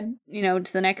 to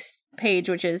the next page,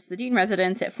 which is the Dean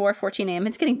residence at 4:14 a.m.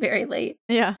 It's getting very late.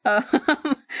 Yeah.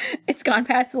 It's gone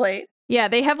past late. Yeah,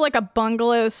 they have a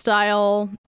bungalow-style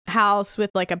house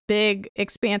with a big,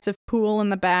 expansive pool in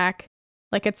the back.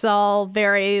 It's all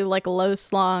very,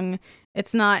 low-slung.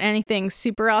 It's not anything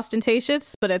super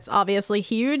ostentatious, but it's obviously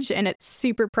huge, and it's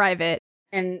super private.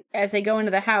 And as they go into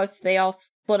the house, they all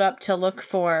split up to look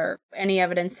for any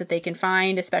evidence that they can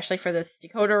find, especially for this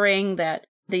decoder ring that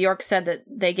the York said that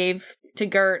they gave to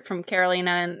Gert from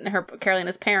Carolina and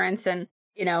Carolina's parents. And,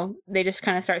 they just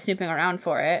kind of start snooping around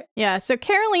for it. Yeah, so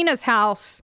Carolina's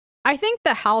house, I think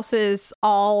the houses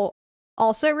all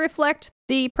also reflect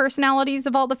the personalities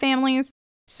of all the families.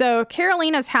 So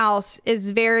Carolina's house is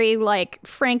very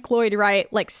Frank Lloyd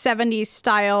Wright, 70s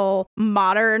style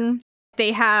modern.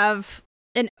 They have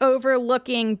an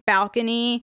overlooking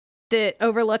balcony that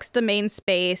overlooks the main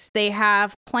space. They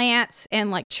have plants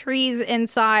and trees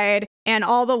inside, and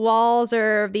all the walls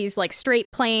are these straight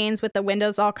planes with the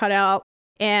windows all cut out.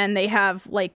 And they have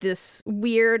this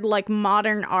weird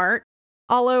modern art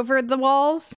all over the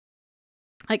walls.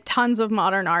 like tons of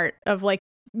modern art of like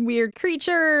weird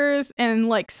creatures and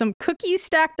like some cookies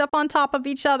stacked up on top of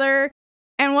each other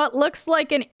and what looks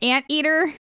like an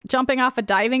anteater jumping off a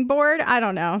diving board. I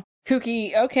don't know.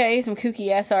 Kooky, okay, some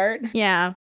kooky ass art.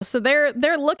 Yeah. So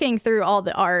they're looking through all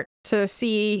the art to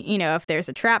see, you know, if there's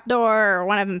a trapdoor or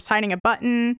one of them's hiding a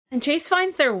button. And Chase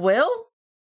finds their will?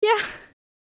 Yeah.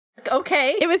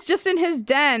 Okay. It was just in his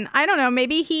den. I don't know.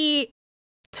 Maybe he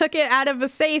took it out of a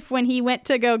safe when he went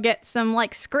to go get some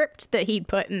like script that he'd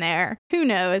put in there. Who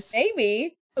knows?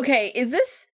 Maybe. Okay, is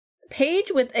this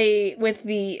page with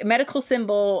the medical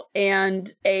symbol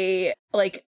and a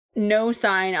like no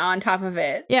sign on top of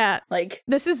it? Yeah. Like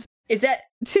this is that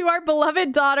to our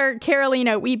beloved daughter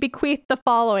Carolina, we bequeath the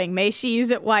following. May she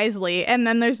use it wisely. And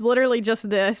then there's literally just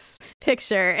this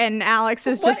picture, and Alex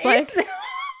is just like,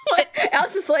 what?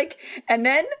 Alex is like, and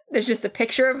then there's just a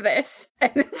picture of this,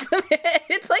 and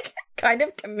it's like kind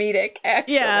of comedic,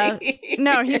 actually. Yeah.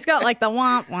 No, he's got like the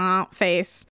womp womp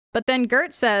face. But then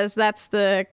Gert says that's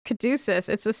the caduceus.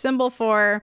 It's a symbol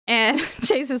for. And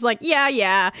Chase is like,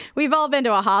 yeah, we've all been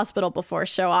to a hospital before,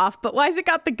 show off, but why's it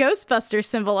got the Ghostbusters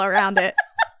symbol around it?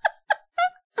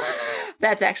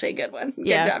 That's actually a good one. Good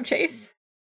job, Chase.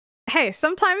 Hey,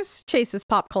 sometimes Chase's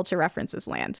pop culture references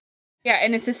land. Yeah,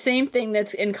 and it's the same thing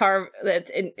that's engraved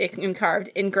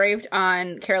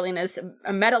on Carolina's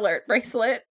Metal Alert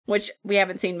bracelet, which we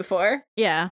haven't seen before.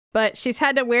 Yeah, but she's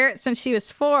had to wear it since she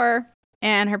was 4,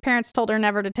 and her parents told her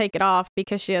never to take it off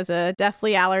because she has a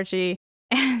deathly allergy.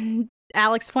 And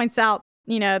Alex points out,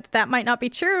 you know, that might not be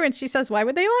true. And she says, why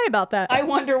would they lie about that? I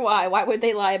wonder why. Why would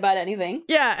they lie about anything?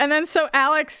 Yeah. And then so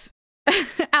Alex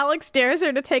dares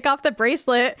her to take off the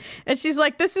bracelet. And she's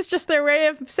like, this is just their way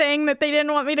of saying that they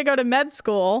didn't want me to go to med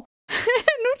school.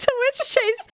 To which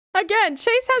Chase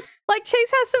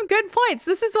has some good points.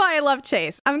 This is why I love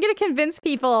Chase. I'm going to convince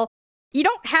people you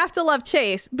don't have to love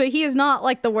Chase, but he is not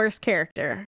like the worst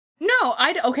character. No,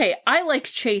 I like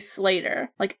Chase later.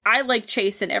 Like, I like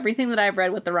Chase and everything that I've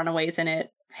read with the Runaways in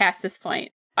it past this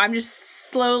point. I'm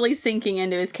just slowly sinking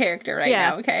into his character right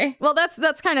now, okay? Well,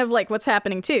 that's kind of like what's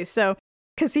happening too. So,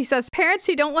 because he says, parents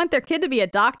who don't want their kid to be a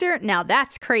doctor, now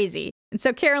that's crazy. And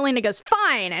so Carolina goes,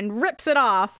 fine, and rips it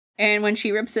off. And when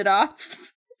she rips it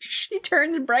off, she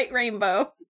turns bright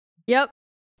rainbow. Yep.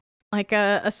 Like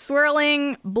a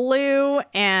swirling blue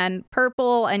and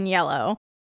purple and yellow.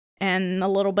 And a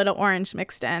little bit of orange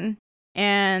mixed in.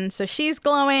 And so she's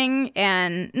glowing,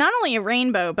 and not only a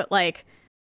rainbow, but like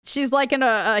she's like in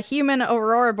a human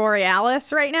Aurora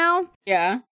Borealis right now.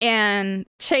 Yeah. And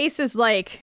Chase is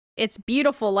like, it's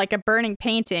beautiful, like a burning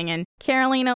painting. And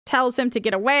Carolina tells him to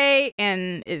get away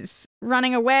and is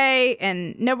running away,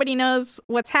 and nobody knows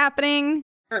what's happening.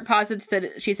 Bert posits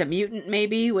that she's a mutant,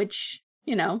 maybe, which,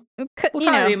 you know, would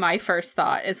probably be my first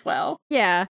thought as well.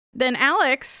 Yeah. Then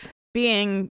Alex,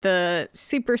 being the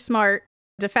super smart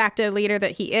de facto leader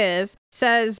that he is,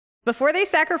 says, before they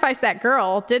sacrifice that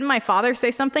girl, didn't my father say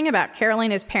something about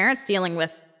Carolina's parents dealing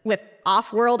with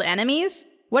off-world enemies?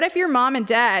 What if your mom and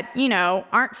dad, you know,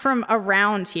 aren't from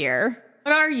around here?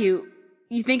 What are you?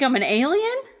 You think I'm an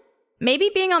alien?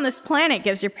 Maybe being on this planet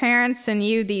gives your parents and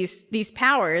you these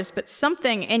powers, but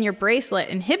something in your bracelet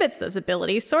inhibits those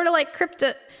abilities, sort of like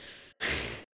crypto...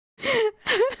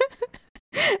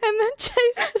 And then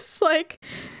Chase just like,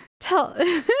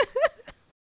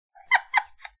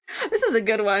 This is a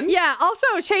good one. Yeah, also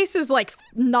Chase's like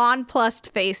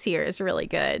nonplussed face here is really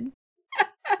good.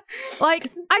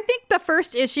 Like, I think the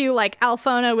first issue, like,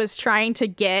 Alfona was trying to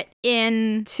get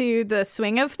into the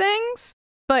swing of things,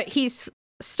 but he's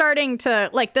starting to,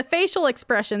 like, the facial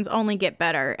expressions only get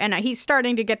better, and he's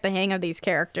starting to get the hang of these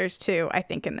characters too, I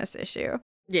think, in this issue.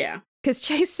 Yeah. Because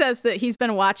Chase says that he's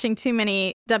been watching too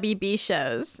many WB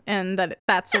shows and that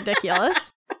that's ridiculous.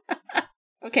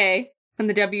 Okay. When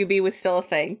the WB was still a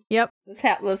thing. Yep.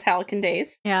 Those Hallican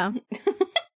days. Yeah.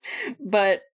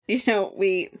 But, you know,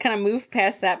 we kind of move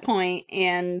past that point,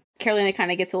 and Carolina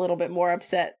kind of gets a little bit more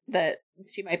upset that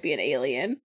she might be an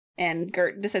alien. And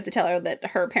Gert decides to tell her that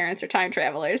her parents are time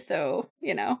travelers, so,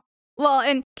 you know. Well,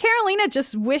 and Carolina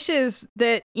just wishes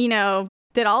that, you know,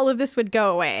 that all of this would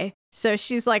go away. So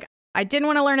she's like, I didn't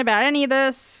want to learn about any of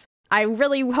this. I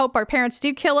really hope our parents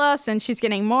do kill us. And she's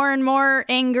getting more and more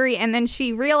angry. And then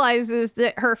she realizes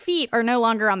that her feet are no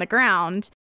longer on the ground.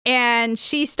 And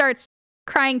she starts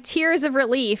crying tears of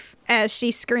relief as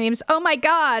she screams, oh my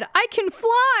God, I can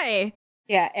fly.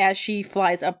 Yeah, as she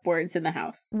flies upwards in the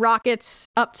house. Rockets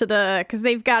up to because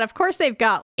they've got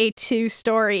a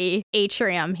 2-story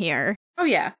atrium here. Oh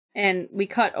yeah. And we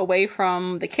cut away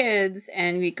from the kids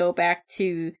and we go back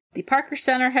to the Parker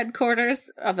Center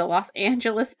headquarters of the Los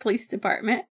Angeles Police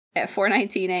Department. at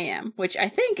 4:19 a.m., which I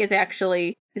think is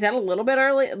actually, is that a little bit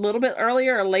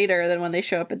earlier or later than when they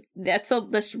show up?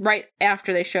 That's right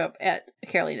after they show up at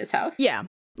Carolina's house. Yeah,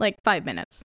 like 5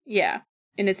 minutes. Yeah.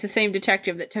 And it's the same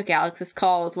detective that took Alex's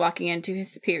call was walking into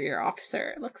his superior officer,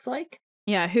 it looks like.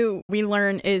 Yeah, who we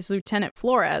learn is Lieutenant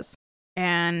Flores.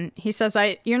 And he says,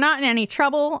 you're not in any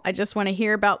trouble. I just want to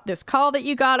hear about this call that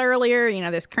you got earlier,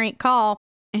 this crank call.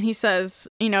 And he says,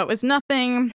 it was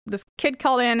nothing. This kid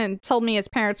called in and told me his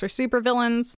parents were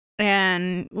supervillains.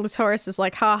 And Taurus is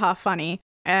like, ha, funny.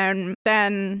 And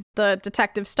then the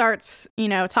detective starts,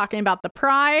 talking about the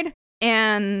pride.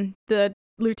 And the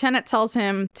lieutenant tells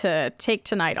him to take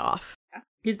tonight off. Yeah.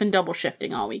 He's been double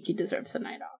shifting all week. He deserves a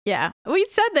night off. Yeah. We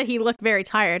said that he looked very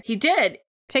tired. He did.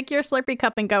 Take your Slurpee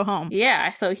cup and go home.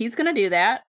 Yeah, so he's going to do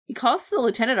that. He calls the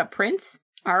lieutenant a prince.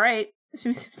 All right. There's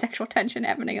some sexual tension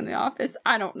happening in the office.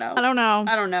 I don't know. But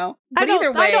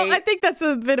Either way. I think that's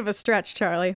a bit of a stretch,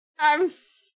 Charlie.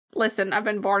 Listen, I've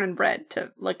been born and bred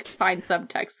to find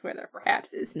subtext where there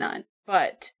perhaps is none.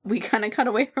 But we kind of cut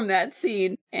away from that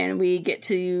scene, and we get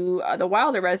to the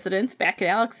Wilder residence back at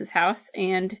Alex's house,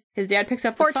 and his dad picks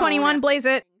up the 421, phone. blaze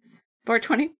it.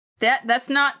 420. That's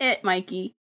not it,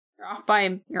 Mikey.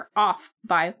 You're off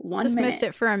by 1 minute. Just missed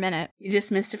it for a minute. You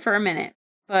just missed it for a minute.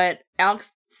 But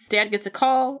Alex's dad gets a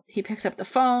call. He picks up the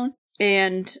phone,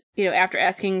 and after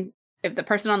asking if the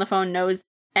person on the phone knows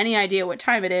any idea what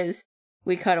time it is,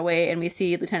 we cut away and we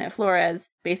see Lieutenant Flores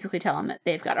basically tell him that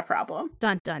they've got a problem.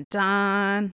 Dun, dun,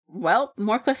 dun. Well,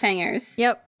 more cliffhangers.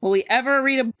 Yep. Will we ever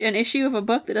read an issue of a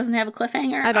book that doesn't have a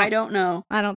cliffhanger? I don't know.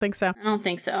 I don't think so. I don't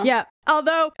think so. Yeah.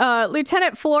 Although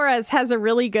Lieutenant Flores has a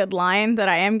really good line that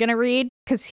I am going to read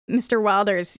because Mr.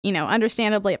 Wilder's,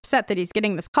 understandably upset that he's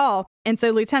getting this call. And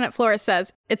so Lieutenant Flores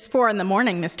says, "It's 4 a.m,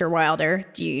 Mr. Wilder.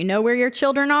 Do you know where your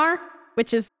children are?"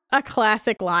 Which is a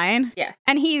classic line. Yeah.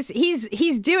 And he's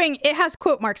doing, it has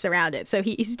quote marks around it. So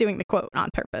he's doing the quote on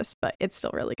purpose, but it's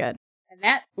still really good. And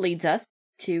that leads us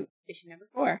to issue number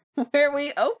 4, where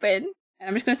we open, and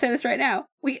I'm just going to say this right now,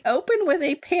 we open with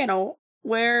a panel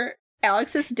where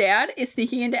Alex's dad is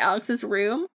sneaking into Alex's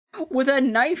room with a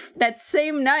knife, that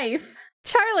same knife.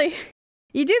 Charlie,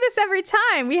 you do this every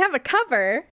time. We have a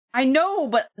cover. I know,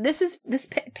 but this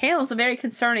panel is very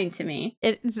concerning to me.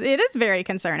 It is very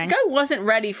concerning. I wasn't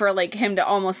ready for him to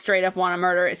almost straight up want to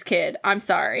murder his kid. I'm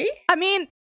sorry. I mean,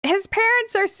 the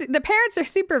parents are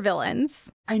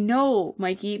supervillains. I know,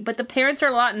 Mikey, but the parents are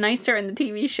a lot nicer in the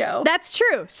TV show. That's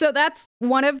true. So that's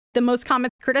one of the most common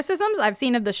criticisms I've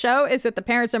seen of the show is that the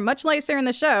parents are much nicer in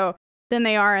the show than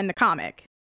they are in the comic.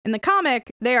 In the comic,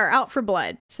 they are out for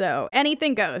blood. So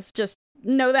anything goes. Just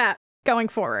know that going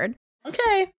forward.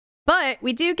 Okay. But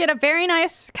we do get a very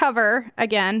nice cover,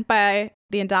 again, by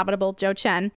the indomitable Joe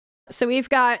Chen. So we've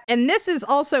got, and this is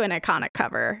also an iconic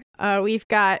cover, we've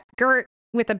got Gert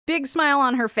with a big smile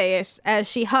on her face as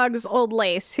she hugs old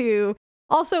Lace, who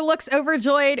also looks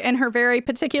overjoyed in her very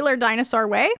particular dinosaur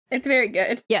way. It's very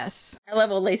good. Yes. I love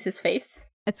old Lace's face.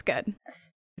 It's good. Yes.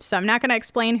 So I'm not going to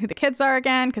explain who the kids are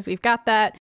again, because we've got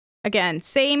that. Again,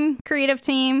 same creative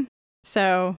team.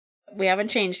 So we haven't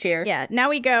changed here. Yeah, now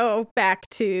we go back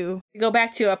to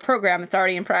a program that's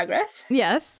already in progress.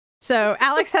 Yes. So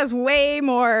Alex has way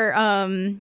more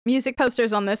music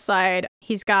posters on this side.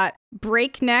 He's got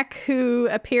Breakneck, who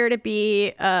appear to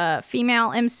be a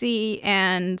female MC,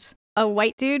 and a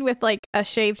white dude with a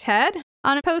shaved head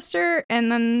on a poster,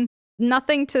 and then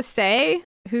Nothing to Say,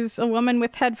 who's a woman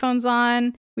with headphones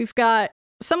on. We've got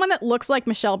someone that looks like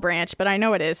Michelle Branch, but I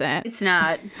know it isn't. It's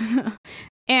not.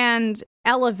 And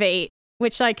Elevate,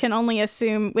 which I can only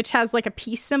assume, which has a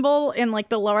peace symbol in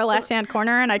the lower left-hand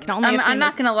corner, and I can only assume I'm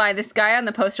not gonna lie, this guy on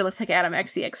the poster looks like Adam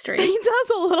X the Extreme. He does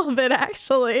a little bit,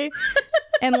 actually.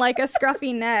 And a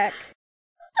scruffy neck.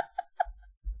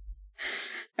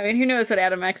 I mean, who knows what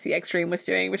Adam X the Extreme was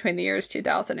doing between the years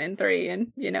 2003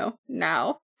 and,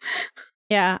 now.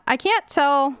 Yeah, I can't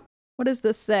tell. What does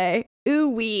this say?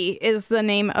 Ooh-wee is the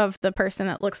name of the person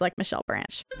that looks like Michelle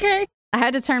Branch. Okay. I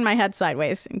had to turn my head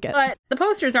sideways and get. But the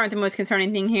posters aren't the most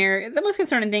concerning thing here. The most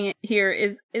concerning thing here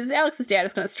is Alex's dad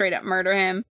is going to straight up murder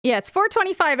him. Yeah, it's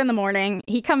 4:25 in the morning.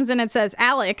 He comes in and says,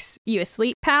 "Alex, you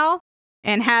asleep, pal?"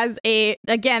 And has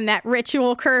that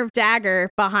ritual curved dagger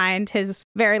behind his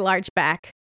very large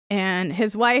back. And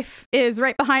his wife is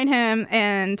right behind him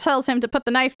and tells him to put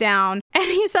the knife down. And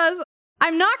he says,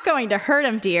 "I'm not going to hurt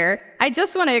him, dear. I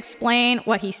just want to explain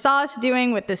what he saw us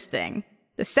doing with this thing.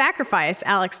 The sacrifice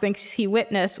Alex thinks he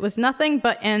witnessed was nothing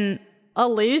but an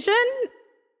illusion."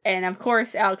 And of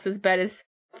course, Alex's bed is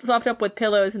fluffed up with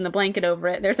pillows and the blanket over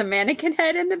it. There's a mannequin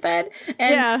head in the bed.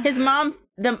 And his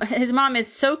mom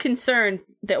is so concerned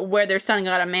where their son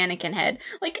got a mannequin head.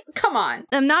 Like, come on.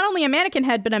 Not only a mannequin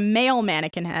head, but a male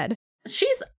mannequin head.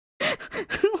 She's...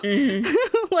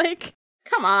 Like...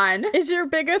 Come on. Is your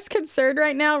biggest concern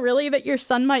right now really that your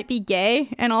son might be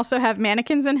gay and also have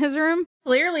mannequins in his room?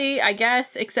 Clearly, I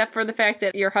guess, except for the fact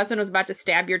that your husband was about to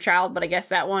stab your child, but I guess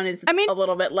that one is a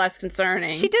little bit less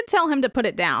concerning. She did tell him to put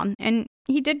it down, and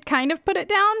he did kind of put it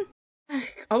down.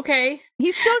 Okay.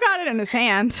 He's still got it in his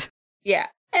hand. Yeah.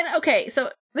 And okay, so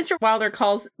Mr. Wilder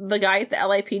calls the guy at the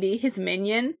LAPD his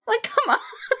minion. Like, come on.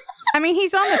 I mean,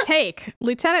 he's on the take.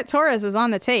 Lieutenant Torres is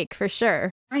on the take, for sure.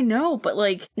 I know, but,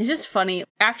 like, it's just funny.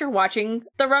 After watching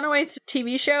the Runaways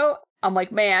TV show, I'm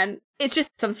like, man, it's just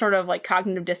some sort of, like,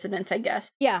 cognitive dissonance, I guess.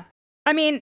 Yeah. I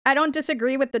mean, I don't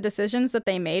disagree with the decisions that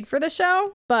they made for the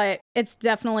show, but it's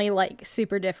definitely, like,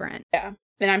 super different. Yeah.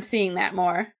 And I'm seeing that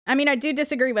more. I mean, I do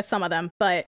disagree with some of them,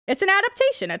 but it's an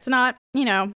adaptation. It's not,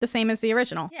 the same as the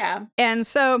original. Yeah. And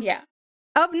so, yeah.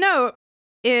 Of note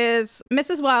is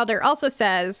Mrs. Wilder also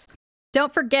says,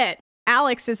 don't forget,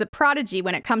 Alex is a prodigy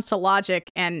when it comes to logic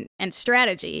and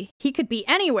strategy. He could be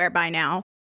anywhere by now.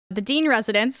 The Dean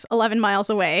residence, 11 miles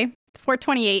away,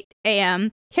 4:28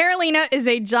 a.m. Carolina is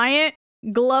a giant,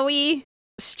 glowy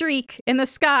streak in the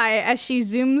sky as she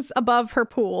zooms above her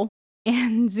pool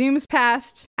and zooms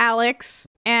past Alex.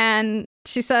 And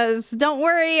she says, don't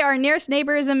worry, our nearest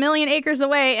neighbor is 1,000,000 acres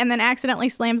away, and then accidentally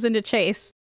slams into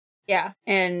Chase. Yeah,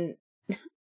 and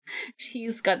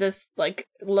he's got this, like,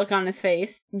 look on his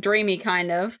face, dreamy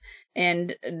kind of,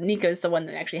 and Nico's the one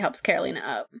that actually helps Carolina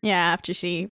up. Yeah, after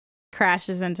she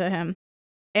crashes into him.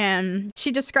 And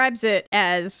she describes it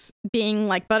as being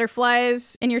like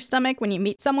butterflies in your stomach when you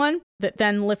meet someone that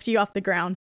then lift you off the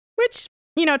ground. Which,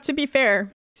 to be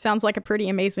fair, sounds like a pretty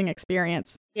amazing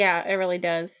experience. Yeah, it really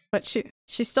does. But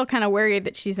she's still kind of worried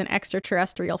that she's an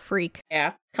extraterrestrial freak.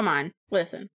 Yeah, come on,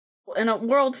 listen. In a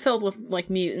world filled with, like,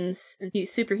 mutants and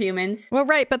superhumans. Well,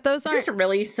 right, but those aren't... Is this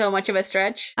really so much of a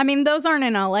stretch? I mean, those aren't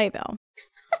in LA, though.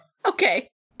 Okay.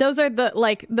 Those are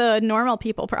the normal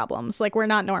people problems. Like, we're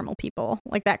not normal people.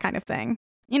 Like, that kind of thing.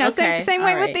 Okay. Same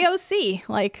way with the OC.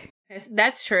 Like...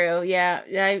 That's true, yeah.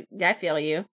 I feel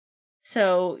you.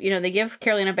 So, they give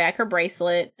Carolina back her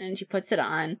bracelet, and she puts it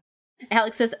on.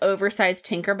 Alex says oversized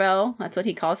Tinkerbell. That's what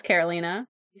he calls Carolina.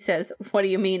 He says, what do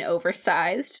you mean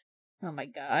oversized? Oh my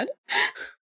god.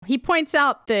 He points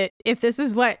out that if this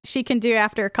is what she can do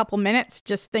after a couple minutes,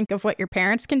 just think of what your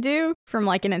parents can do from,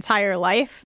 like, an entire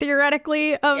life,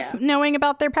 theoretically, of knowing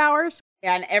about their powers.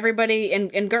 Yeah, and everybody,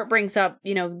 and Gert brings up,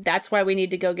 that's why we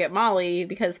need to go get Molly,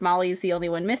 because Molly's the only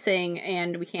one missing,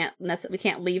 and we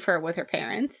can't leave her with her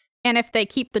parents. And if they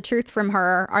keep the truth from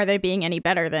her, are they being any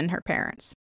better than her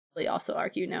parents? They also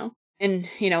argue no. And,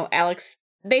 Alex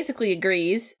basically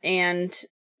agrees, and...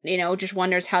 just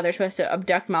wonders how they're supposed to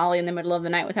abduct Molly in the middle of the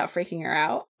night without freaking her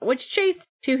out. Which Chase,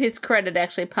 to his credit,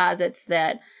 actually posits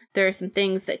that there are some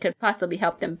things that could possibly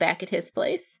help them back at his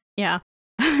place. Yeah.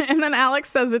 And then Alex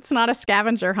says it's not a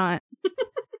scavenger hunt.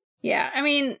 Yeah, I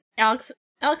mean, Alex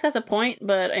has a point,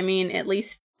 but I mean, at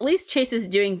least Chase is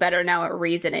doing better now at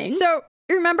reasoning. So,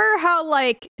 remember how,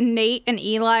 like, Nate and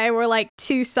Eli were, like,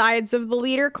 two sides of the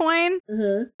leader coin?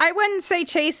 Mm-hmm. I wouldn't say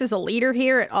Chase is a leader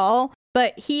here at all.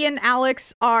 But he and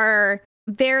Alex are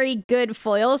very good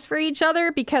foils for each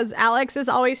other because Alex is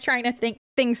always trying to think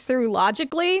things through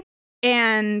logically.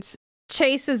 And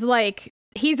Chase is like,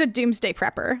 he's a doomsday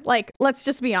prepper. Like, let's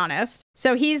just be honest.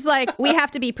 So he's like, we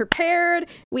have to be prepared.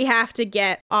 We have to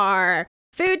get our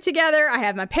food together. I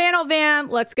have my panel van.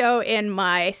 Let's go in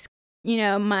my,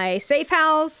 my safe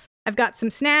house. I've got some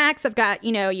snacks. I've got,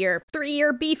 your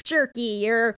 3-year beef jerky,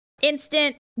 your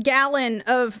instant gallon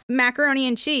of macaroni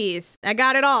and cheese. I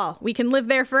got it all. We can live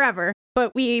there forever.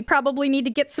 But we probably need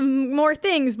to get some more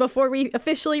things before we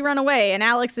officially run away. And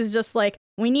Alex is just like,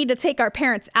 we need to take our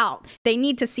parents out. They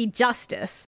need to see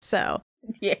justice. So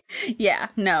yeah,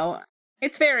 no.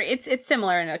 It's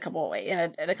similar in a couple of ways,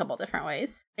 in a couple of different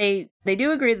ways. They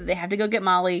do agree that they have to go get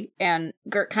Molly, and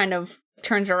Gert kind of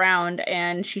turns around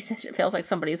and she says it feels like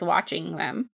somebody's watching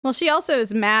them. Well, she also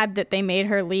is mad that they made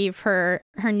her leave her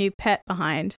new pet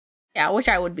behind. Yeah, which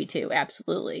I would be too,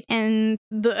 absolutely. And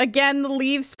the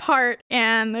leaves part,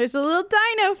 and there's a little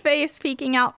dino face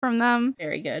peeking out from them.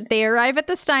 Very good. They arrive at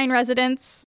the Stein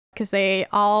residence because they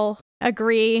all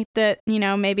agree that,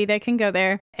 maybe they can go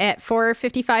there at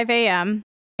 4:55 a.m.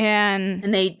 And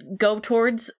they go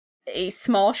towards a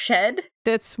small shed.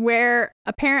 That's where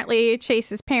apparently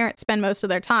Chase's parents spend most of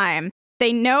their time.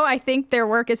 They know I think their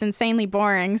work is insanely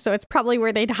boring, so it's probably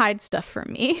where they'd hide stuff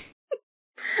from me.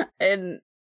 And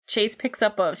Chase picks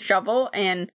up a shovel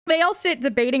and... They all sit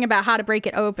debating about how to break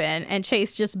it open, and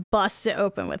Chase just busts it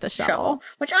open with a shovel.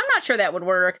 Which I'm not sure that would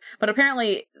work, but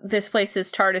apparently this place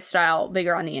is TARDIS style,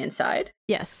 bigger on the inside.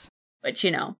 Yes. Which,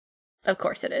 of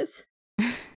course it is.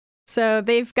 So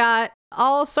they've got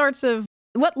all sorts of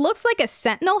what looks like a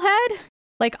sentinel head,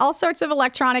 like all sorts of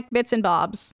electronic bits and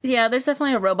bobs. Yeah, there's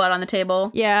definitely a robot on the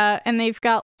table. Yeah, and they've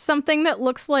got something that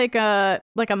looks like a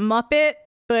Muppet,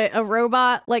 but a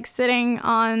robot like sitting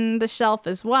on the shelf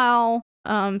as well.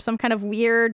 Some kind of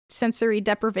weird sensory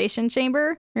deprivation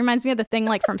chamber. Reminds me of the thing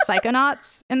like from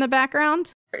Psychonauts in the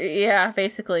background. Yeah,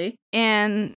 basically.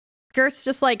 And Gert's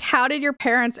just like, how did your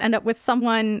parents end up with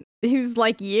someone who's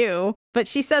like you? But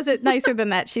she says it nicer than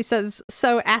that. She says,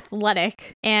 so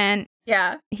athletic. And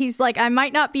yeah, he's like, I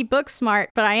might not be book smart,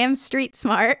 but I am street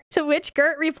smart. To which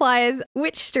Gert replies,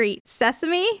 which street?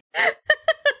 Sesame?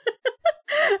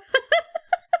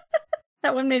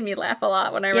 That one made me laugh a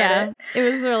lot when I read it.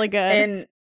 It was really good. And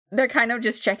they're kind of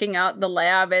just checking out the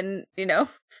lab, and,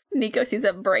 Nico sees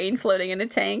a brain floating in a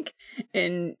tank,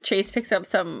 and Chase picks up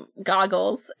some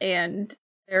goggles, and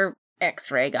they're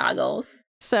X-ray goggles.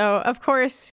 So, of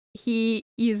course, he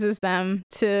uses them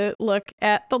to look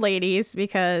at the ladies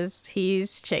because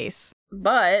he's Chase.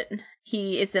 But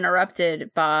he is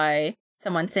interrupted by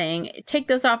someone saying, take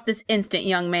those off this instant,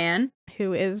 young man.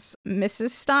 Who is Mrs.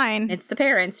 Stein. It's the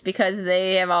parents, because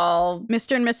they have all...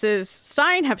 Mr. and Mrs.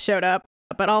 Stein have showed up,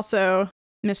 but also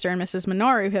Mr. and Mrs.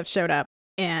 Minoru have showed up.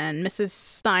 And Mrs.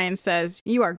 Stein says,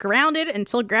 you are grounded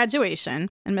until graduation.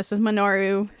 And Mrs.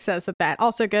 Minoru says that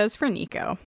also goes for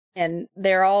Nico. And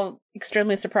they're all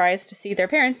extremely surprised to see their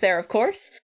parents there, of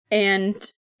course. And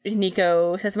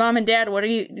Nico says, Mom and Dad, what are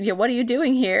you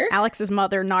doing here? Alex's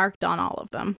mother narked on all of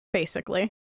them, basically.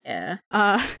 Yeah.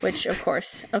 Which, of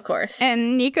course.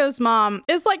 And Nico's mom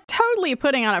is like totally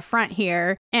putting on a front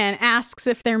here and asks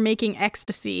if they're making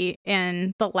ecstasy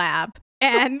in the lab.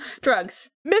 And drugs.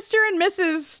 Mr. and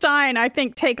Mrs. Stein, I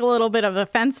think, take a little bit of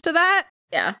offense to that.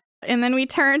 Yeah. And then we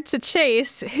turn to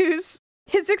Chase, his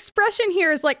expression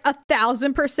here is like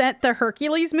 1,000% the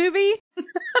Hercules movie.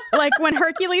 Like when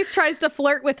Hercules tries to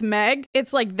flirt with Meg,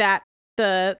 it's like that,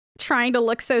 the trying to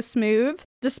look so smooth,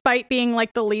 despite being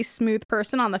like the least smooth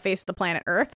person on the face of the planet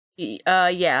Earth.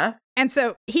 Yeah. And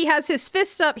so he has his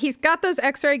fists up. He's got those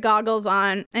X-ray goggles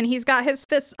on, and he's got his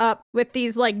fists up with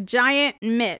these like giant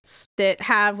mitts that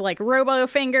have like robo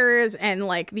fingers and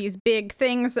like these big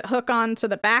things that hook onto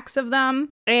the backs of them.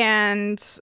 And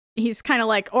he's kind of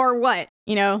like, or what?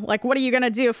 Like, what are you going to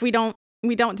do if we don't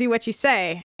do what you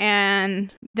say?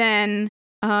 And then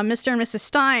Mr. and Mrs.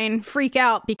 Stein freak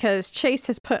out because Chase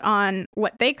has put on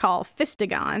what they call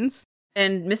fistigons.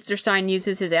 And Mr. Stein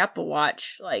uses his Apple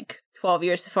Watch like 12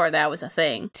 years before that was a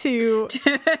thing. To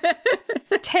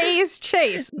tase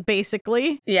Chase,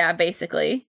 basically. Yeah,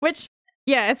 basically. Which,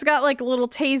 yeah, it's got like little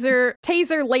taser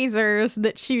lasers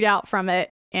that shoot out from it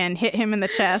and hit him in the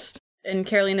chest. And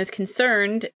Carolina's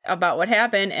concerned about what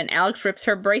happened, and Alex rips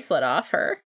her bracelet off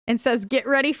her. And says, get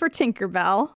ready for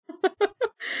Tinkerbell.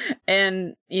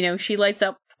 And, she lights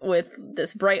up with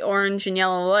this bright orange and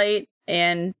yellow light,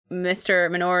 and Mr.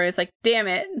 Minoru is like, damn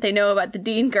it, they know about the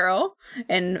Dean girl.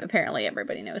 And apparently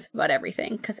everybody knows about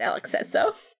everything, because Alex says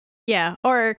so. Yeah,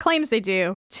 or claims they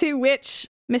do. To which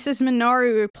Mrs.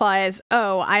 Minoru replies,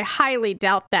 oh, I highly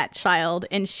doubt that, child.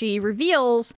 And she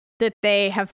reveals that they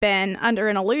have been under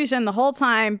an illusion the whole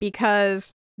time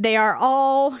because they are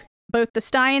all, both the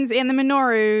Steins and the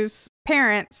Minoru's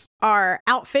parents, are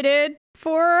outfitted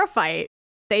for a fight.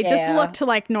 They just looked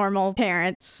like normal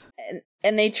parents.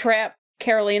 And they trap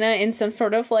Carolina in some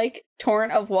sort of like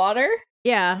torrent of water.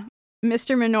 Yeah.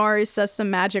 Mr. Minoru says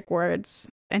some magic words,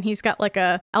 and he's got like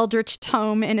a eldritch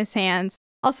tome in his hands.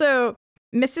 Also,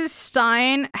 Mrs.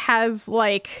 Stein has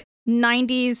like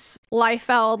 90s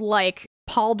Liefeld like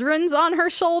pauldrons on her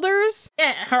shoulders.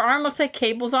 Yeah, her arm looks like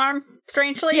Cable's arm,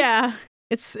 strangely. Yeah,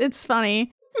 it's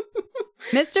funny.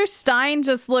 Mr. Stein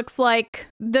just looks like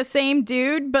the same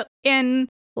dude, but in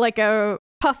like a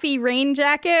puffy rain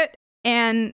jacket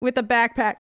and with a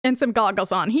backpack and some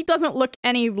goggles on. He doesn't look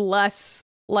any less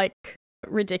like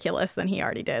ridiculous than he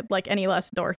already did, like any less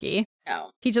dorky.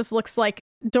 No. He just looks like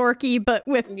dorky, but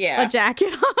with a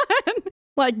jacket on.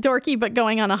 Like dorky, but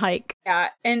going on a hike. Yeah,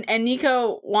 and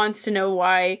Nico wants to know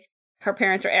why her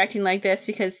parents are acting like this,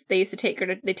 because they used to take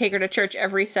her to church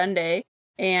every Sunday.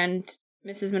 And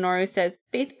Mrs. Minoru says,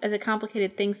 faith is a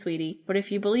complicated thing, sweetie, but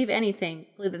if you believe anything,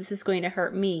 believe that this is going to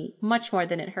hurt me much more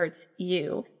than it hurts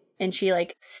you. And she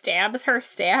like stabs her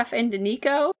staff into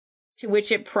Nico, to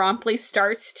which it promptly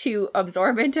starts to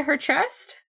absorb into her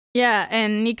chest. Yeah,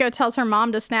 and Nico tells her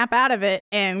mom to snap out of it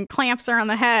and clamps her on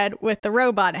the head with the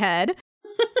robot head.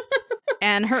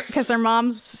 And because her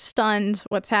mom's stunned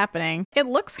what's happening. It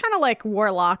looks kind of like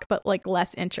Warlock, but like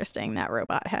less interesting, that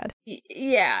robot head.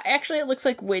 Yeah, actually it looks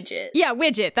like Widget. Yeah,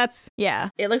 Widget.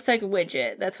 It looks like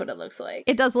Widget. That's what it looks like.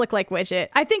 It does look like Widget.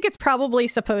 I think it's probably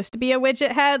supposed to be a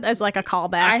Widget head as like a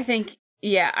callback. I think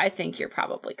you're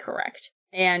probably correct.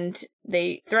 And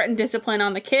they threaten discipline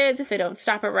on the kids if they don't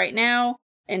stop it right now.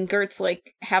 And Gert's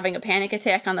like having a panic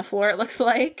attack on the floor, it looks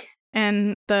like.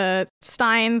 And the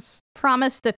Steins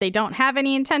promise that they don't have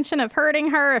any intention of hurting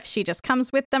her if she just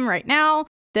comes with them right now.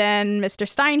 Then Mr.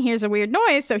 Stein hears a weird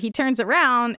noise, so he turns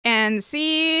around and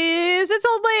sees it's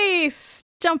Old Lace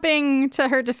jumping to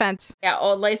her defense. Yeah,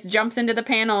 Old Lace jumps into the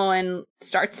panel and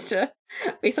starts to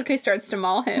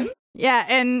maul him. Yeah,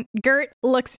 and Gert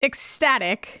looks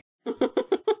ecstatic.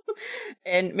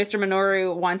 And Mr.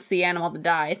 Minoru wants the animal to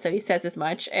die, so he says as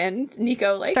much. And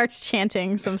Nico starts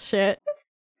chanting some shit.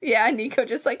 Yeah, Nico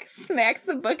just smacks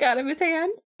the book out of his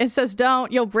hand. It says,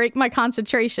 "Don't, you'll break my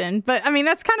concentration." But I mean,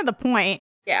 that's kind of the point.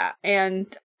 Yeah,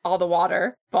 and all the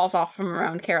water falls off from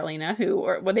around Carolina, they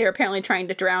were apparently trying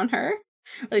to drown her.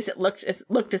 At least it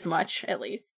looked as much, at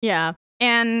least. Yeah.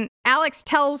 And Alex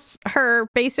tells her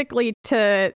basically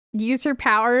to use her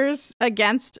powers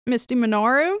against Mr.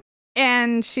 Minoru.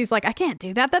 And she's like, "I can't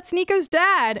do that. That's Nico's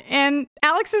dad." And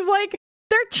Alex is like,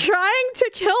 "They're trying to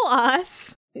kill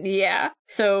us." Yeah.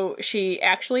 So she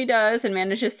actually does and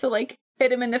manages to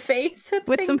hit him in the face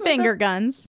with some finger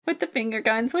guns. With the finger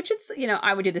guns, which is,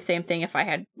 I would do the same thing if I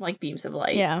had beams of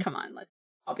light. Yeah. Come on,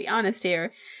 I'll be honest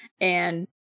here. And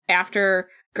after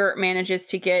Gert manages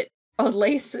to get Old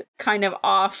Lace kind of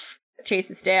off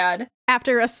Chase's dad.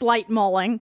 After a slight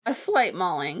mauling.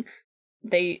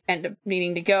 They end up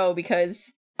needing to go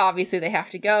because obviously they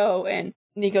have to go. And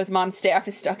Nico's mom's staff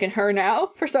is stuck in her now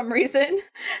for some reason.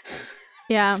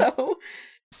 Yeah.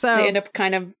 So they end up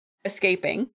kind of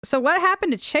escaping. So what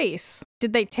happened to Chase?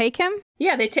 Did they take him?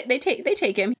 Yeah, they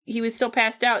take him. He was still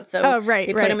passed out, so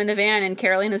they put him in the van, and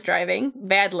Carolina's driving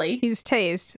badly. He's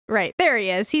tased. Right, there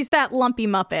he is. He's that lumpy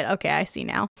Muppet. Okay, I see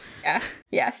now. Yeah.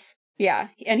 Yes. Yeah,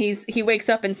 and he wakes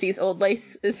up and sees Old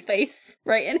Lace's face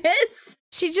right in his.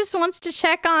 She just wants to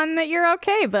check on that you're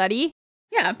okay, buddy.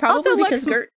 Yeah, probably also because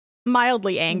Gert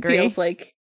mildly angry. Feels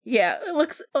like. Yeah, it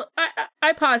looks.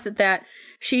 I posit that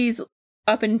she's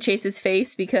up in Chase's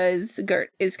face because Gert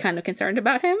is kind of concerned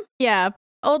about him. Yeah,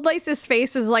 Old Lace's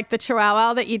face is like the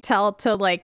chihuahua that you tell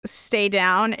to stay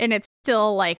down, and it's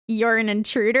still like, "You're an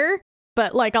intruder,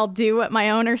 but I'll do what my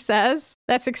owner says."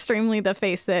 That's extremely the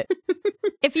face that.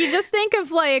 If you just think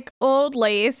of Old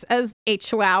Lace as a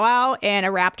chihuahua and a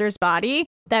raptor's body,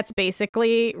 that's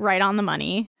basically right on the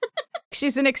money.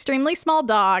 She's an extremely small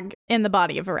dog in the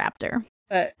body of a raptor.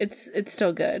 But it's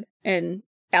still good. And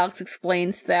Alex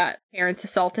explains that parents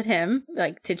assaulted him,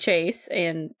 to Chase,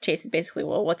 and Chase is basically,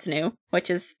 well, what's new? Which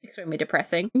is extremely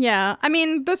depressing. Yeah, I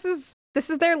mean, this is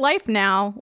their life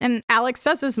now, and Alex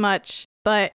says as much,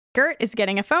 but Gert is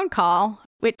getting a phone call,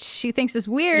 which she thinks is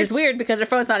weird. Which is weird because her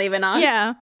phone's not even on.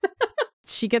 Yeah.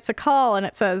 She gets a call, and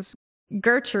it says,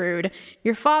 "Gertrude,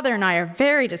 your father and I are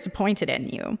very disappointed in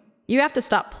you. You have to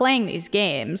stop playing these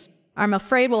games. I'm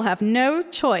afraid we'll have no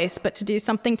choice but to do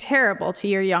something terrible to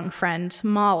your young friend,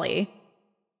 Molly."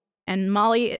 And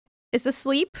Molly is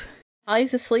asleep.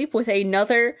 Molly's asleep with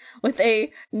another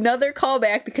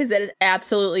callback because that is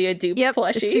absolutely a dupe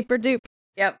plushie. It's super dupe.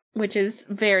 Yep, which is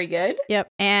very good. Yep,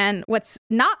 and what's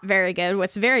not very good,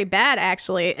 what's very bad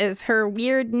actually, is her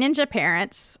weird ninja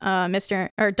parents,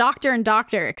 Doctor and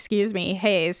Dr.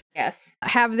 Hayes. Yes.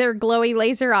 Have their glowy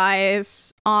laser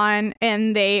eyes on,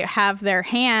 and they have their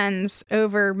hands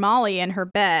over Molly in her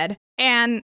bed.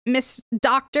 And Mr.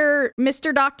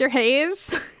 Dr.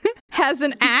 Hayes has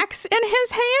an axe in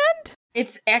his hand.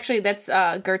 It's actually, that's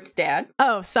Gert's dad.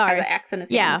 Oh, sorry. Has an axe in his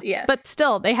hand. Yes. But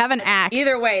still, they have an axe.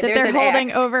 Either way, that they're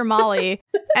holding over Molly,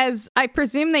 as I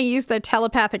presume they use their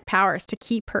telepathic powers to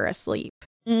keep her asleep.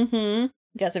 Mm-hmm.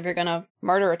 Guess if you're gonna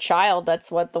murder a child, that's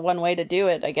the one way to do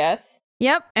it, I guess.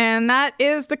 Yep, and that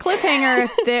is the cliffhanger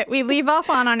that we leave off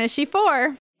on Issue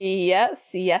 4. Yes,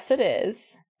 it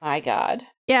is. My God.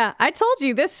 Yeah, I told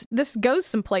you this goes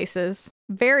some places.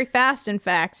 Very fast, in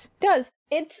fact. It does.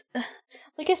 It's,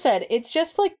 like I said, it's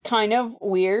just kind of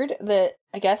weird that,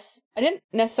 I guess, I didn't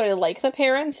necessarily like the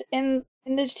parents in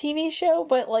this TV show,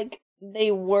 but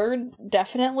they were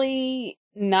definitely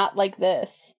not like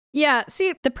this. Yeah,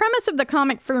 see, the premise of the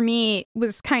comic for me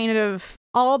was kind of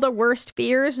all the worst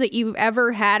fears that you've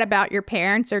ever had about your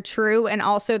parents are true, and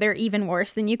also they're even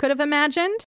worse than you could have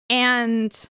imagined.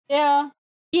 And yeah,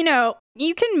 you know,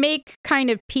 you can make kind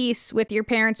of peace with your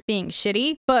parents being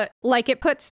shitty, but like it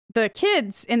puts the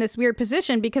kids in this weird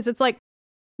position because it's like,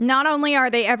 not only are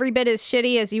they every bit as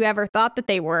shitty as you ever thought that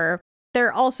they were,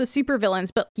 they're also supervillains,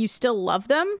 but you still love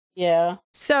them. Yeah.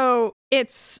 So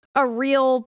it's a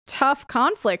real tough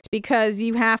conflict because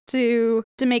you have to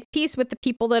make peace with the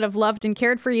people that have loved and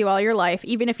cared for you all your life,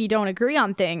 even if you don't agree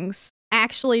on things,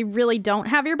 actually really don't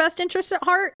have your best interest at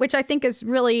heart, which I think is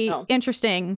really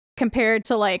interesting compared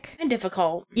to like... And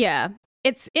difficult. Yeah.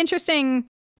 It's interesting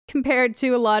compared to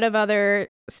a lot of other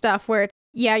stuff where,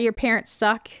 yeah, your parents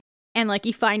suck and like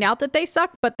you find out that they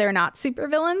suck, but they're not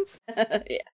supervillains.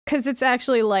 Yeah. Because it's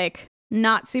actually like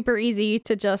not super easy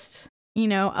to just, you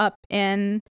know, up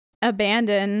and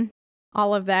abandon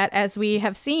all of that, as we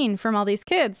have seen from all these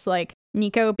kids, like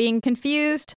Nico being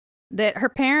confused that her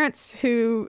parents,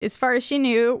 who, as far as she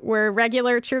knew, were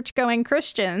regular church-going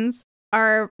Christians,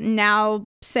 are now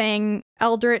saying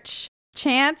eldritch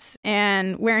chants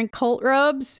and wearing cult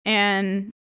robes and,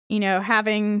 you know,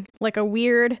 having like a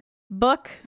weird book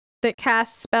that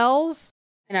casts spells.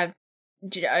 And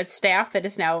a staff that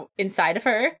is now inside of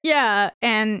her. Yeah,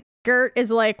 and Gert is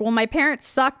like, well, my parents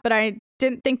suck, but I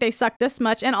didn't think they sucked this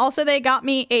much. And also they got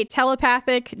me a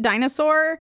telepathic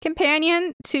dinosaur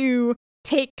companion to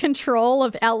take control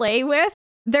of LA with.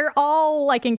 They're all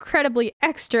like incredibly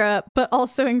extra, but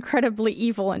also incredibly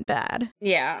evil and bad.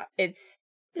 Yeah, it's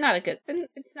not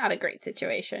a great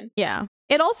situation. Yeah.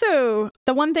 It also,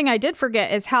 the one thing I did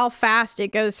forget is how fast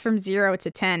it goes from 0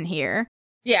 to 10 here.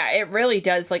 Yeah, it really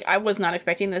does. Like, I was not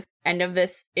expecting this end of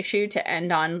this issue to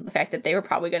end on the fact that they were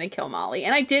probably going to kill Molly.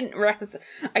 And I didn't realize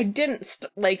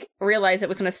it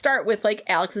was going to start with, like,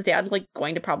 Alex's dad, like,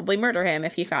 going to probably murder him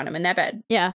if he found him in that bed.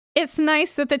 Yeah. It's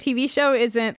nice that the TV show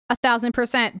isn't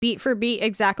 1,000% beat for beat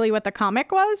exactly what the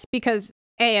comic was, because,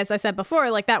 as I said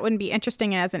before, like, that wouldn't be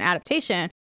interesting as an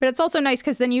adaptation. But it's also nice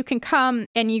because then you can come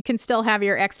and you can still have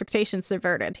your expectations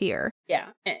subverted here. Yeah,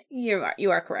 you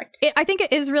are correct. I think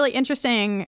it is really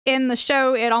interesting. In the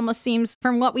show, it almost seems,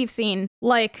 from what we've seen,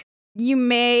 like you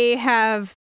may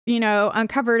have, you know,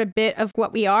 uncovered a bit of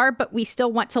what we are, but we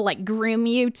still want to like groom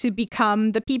you to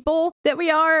become the people that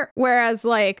we are. Whereas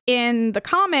like in the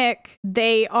comic,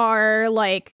 they are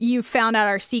like, you found out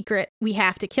our secret, we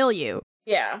have to kill you.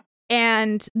 Yeah.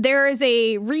 And there is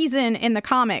a reason in the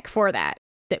comic for that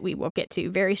we will get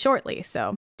to very shortly.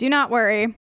 So do not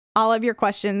worry. All of your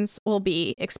questions will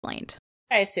be explained.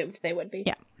 I assumed they would be.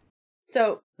 Yeah.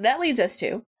 So that leads us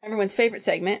to everyone's favorite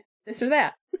segment, this or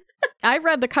that. I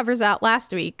read the covers out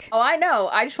last week. Oh, I know.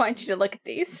 I just want you to look at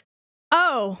these.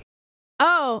 Oh,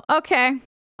 okay.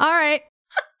 All right.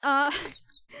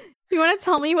 You want to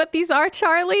tell me what these are,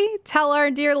 Charlie? Tell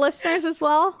our dear listeners as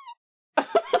well.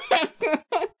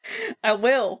 I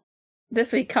will.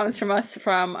 This week comes from us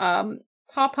from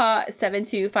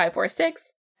Papa72546,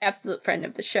 absolute friend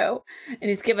of the show, and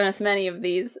he's given us many of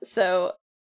these, so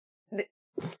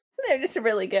they're just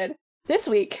really good. This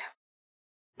week,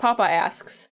 Papa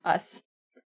asks us,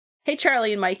 "Hey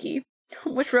Charlie and Mikey,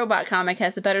 which robot comic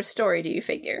has a better story, do you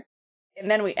figure?" And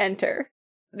then we enter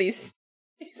these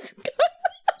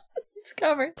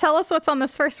covers. Tell us what's on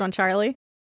this first one, Charlie.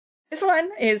 This one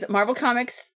is Marvel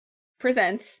Comics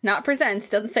presents, not presents,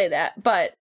 doesn't say that,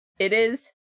 but it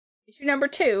is issue number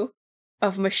 2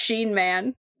 of Machine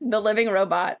Man, the Living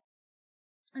Robot.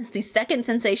 It's the second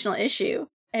sensational issue,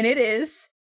 and it's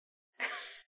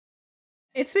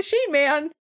Machine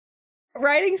Man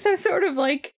writing some sort of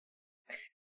like I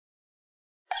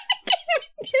can't even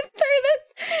get through this.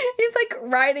 He's like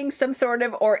riding some sort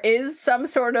of, or is some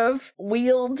sort of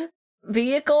wheeled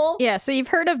vehicle. Yeah, so you've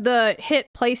heard of the hit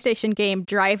PlayStation game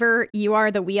Driver, You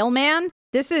Are the Wheel Man?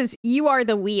 This is You Are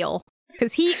the Wheel.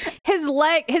 Because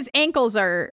his ankles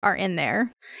are in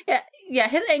there. Yeah,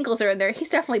 his ankles are in there. He's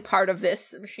definitely part of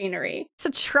this machinery. It's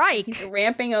a trike. He's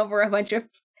ramping over a bunch of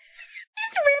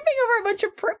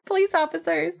police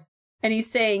officers. And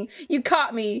he's saying, "You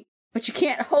caught me, but you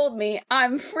can't hold me.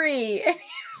 I'm free." And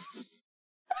he's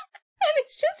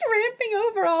just ramping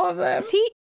over all of them.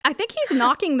 I think he's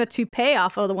knocking the toupee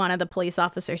off of one of the police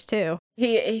officers too.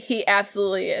 He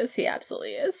absolutely is. He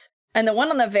absolutely is. And the one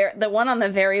on the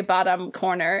very bottom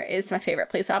corner is my favorite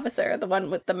police officer, the one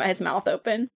with his mouth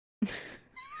open.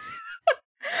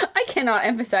 I cannot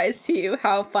emphasize to you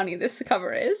how funny this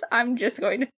cover is. I'm just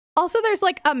going to... Also, there's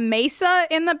like a mesa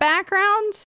in the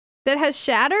background that has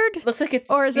shattered. Looks like it's...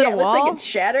 Or is it a wall? It looks like it's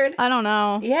shattered. I don't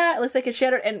know. Yeah, it looks like it's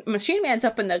shattered. And Machine Man's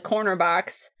up in the corner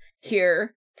box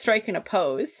here, striking a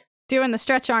pose. Doing the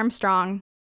Stretch Armstrong.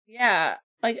 Yeah.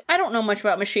 Like, I don't know much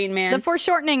about Machine Man. The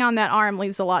foreshortening on that arm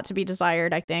leaves a lot to be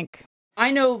desired, I think. I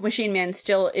know Machine Man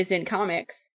still is in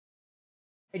comics.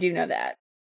 I do know that.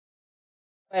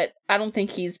 But I don't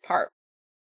think he's part...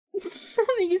 I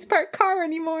don't think he's part car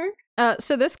anymore.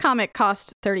 So this comic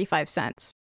cost 35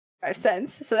 cents. 5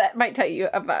 cents. So that might tell you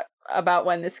about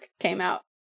when this came out.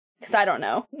 Because I don't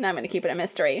know. I'm going to keep it a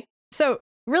mystery. So,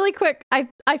 really quick, I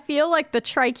feel like the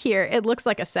trike here, it looks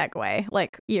like a segue,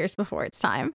 like years before its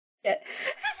time. Yeah.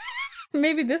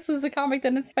 Maybe this was the comic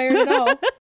that inspired it all.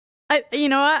 You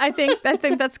know what? I think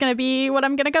that's going to be what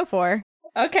I'm going to go for.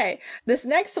 Okay. This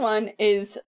next one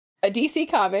is a DC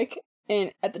comic.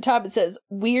 And at the top it says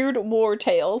Weird War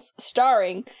Tales,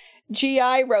 starring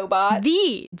G.I. Robot.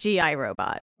 The G.I.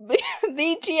 Robot.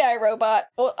 The G.I. Robot.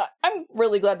 Well, I'm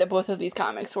really glad that both of these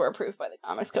comics were approved by the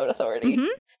Comics Code Authority. Mm-hmm.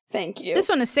 Thank you. This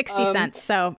one is 60 cents,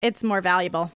 so it's more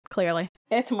valuable, clearly.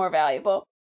 It's more valuable.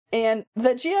 And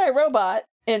the G.I. Robot,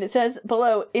 and it says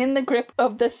below, in the grip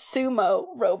of the sumo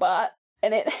robot.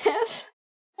 And it has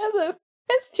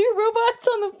two robots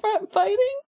on the front fighting.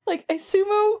 Like a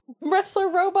sumo wrestler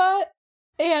robot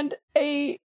and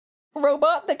a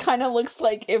robot that kind of looks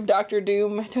like if Dr.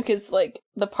 Doom took his, like,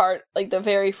 the part, like, the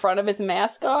very front of his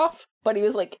mask off, but he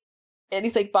was, like, and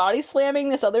he's, like, body slamming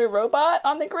this other robot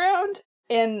on the ground,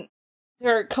 and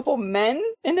there are a couple men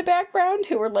in the background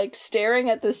who were, like,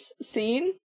 staring at this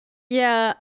scene.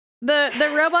 Yeah,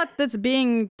 the robot that's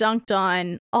being dunked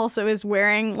on also is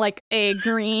wearing, like, a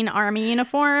green army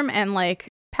uniform and, like,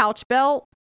 pouch belt.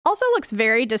 Also looks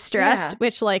very distressed,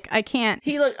 which, like, I can't...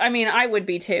 I mean, I would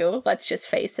be too. Let's just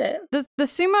face it. The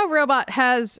sumo robot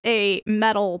has a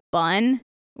metal bun,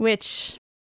 which...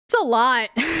 It's a lot.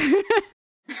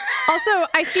 Also,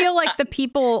 I feel like the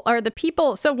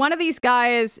people... So one of these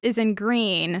guys is in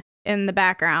green in the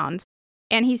background,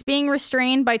 and he's being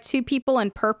restrained by two people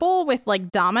in purple with, like,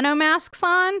 domino masks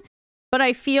on. But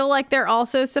I feel like they're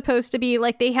also supposed to be,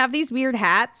 like, they have these weird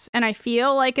hats, and I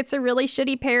feel like it's a really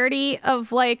shitty parody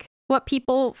of, like, what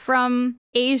people from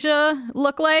Asia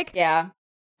look like. Yeah,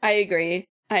 I agree.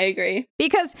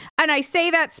 Because, and I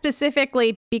say that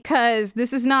specifically because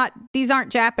these aren't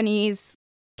Japanese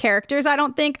characters, I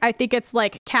don't think. I think it's,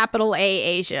 like, capital A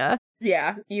Asia.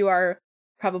 Yeah, you are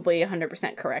probably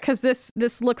 100% correct. Because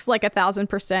this looks like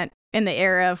 1,000% in the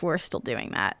era of we're still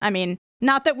doing that. I mean...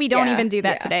 Not that we don't even do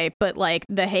that today, but, like,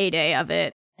 the heyday of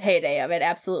it.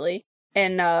 Absolutely.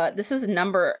 And this is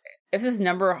number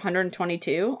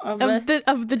 122 of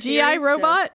the GI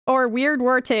Robot or Weird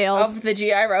War Tales. Of the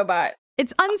GI Robot.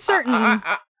 It's uncertain.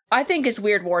 I think it's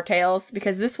Weird War Tales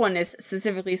because this one is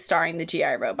specifically starring the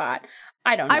GI Robot.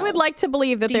 I don't know. I would like to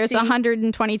believe that there's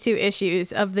 122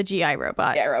 issues of the GI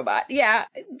Robot. GI Robot. Yeah,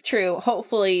 true.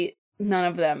 Hopefully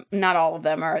not all of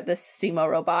them are this sumo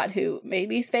robot who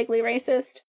maybe is vaguely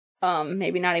racist.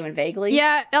 Maybe not even vaguely.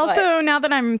 Yeah, also, now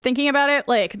that I'm thinking about it,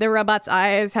 like, the robot's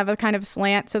eyes have a kind of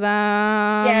slant to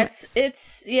them.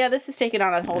 Yeah, this is taking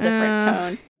on a whole different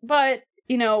tone. But,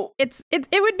 you know... It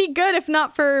would be good if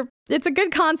not for... It's a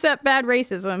good concept, bad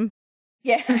racism.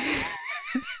 Yeah.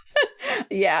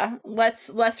 Yeah, less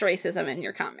racism in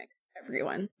your comics,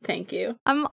 everyone. Thank you.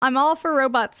 I'm all for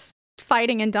robots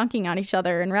fighting and dunking on each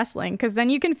other and wrestling, because then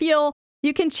you can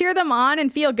cheer them on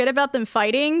and feel good about them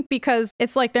fighting, because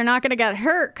it's like they're not going to get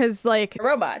hurt, because, like,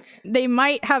 robots, they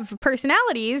might have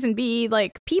personalities and be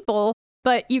like people,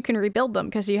 but you can rebuild them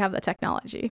because you have the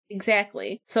technology.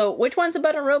 Exactly. So which one's a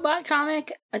better robot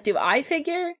comic? Do I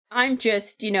figure? I'm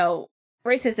just,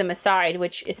 racism aside,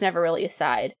 which it's never really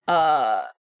aside,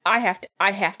 I have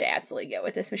to absolutely go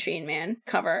with this Machine Man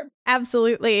cover.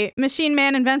 Absolutely. Machine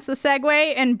Man invents the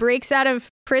Segway and breaks out of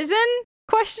prison? ?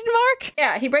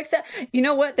 Yeah, he breaks out. You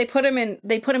know what? They put him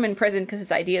in prison because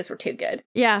his ideas were too good.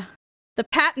 Yeah. The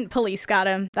patent police got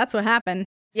him. That's what happened.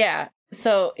 Yeah.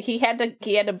 So he had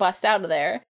to bust out of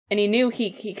there, and he knew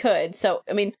he could. So,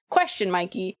 I mean, question,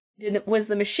 Mikey, was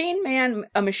the Machine Man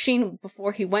a machine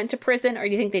before he went to prison, or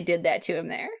do you think they did that to him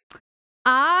there?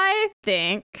 I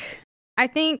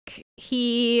think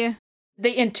they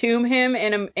entomb him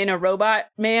in a robot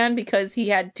man because he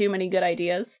had too many good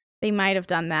ideas. They might have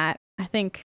done that. I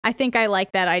think I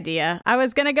like that idea. I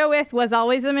was gonna go with was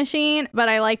always a machine, but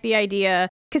I like the idea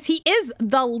because he is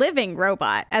the living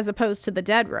robot as opposed to the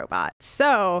dead robot.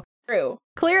 So true.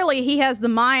 Clearly, he has the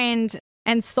mind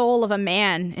and soul of a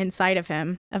man inside of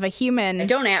him, of a human.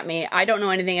 Don't at me. I don't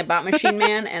know anything about Machine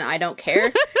Man, and I don't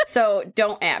care. So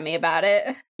don't at me about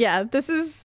it. Yeah, this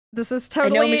is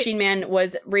totally... I know Machine Man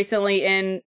was recently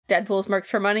in Deadpool's Mercs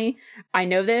for Money. I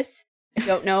know this. I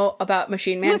don't know about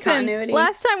Machine Man continuity.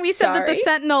 Last time we said that the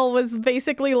Sentinel was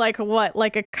basically like what?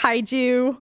 Like a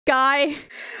kaiju guy?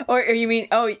 Or you mean,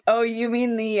 you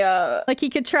mean the... Like he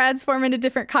could transform into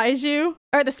different kaiju?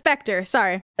 Or the Spectre,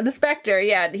 sorry. The Spectre,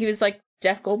 yeah. He was like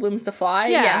Jeff Goldblum's The Fly.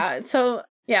 Yeah. So,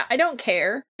 Yeah, I don't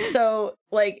care. So,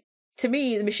 like, to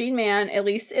me, the Machine Man, at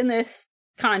least in this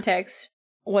context,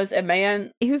 was a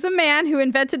man. He was a man who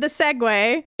invented the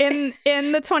Segway in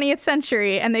the 20th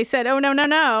century, and they said, oh,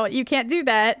 no, you can't do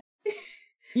that.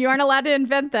 You aren't allowed to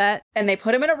invent that. And they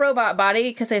put him in a robot body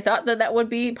because they thought that would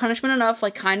be punishment enough,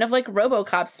 like kind of like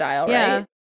RoboCop style, right? Yeah.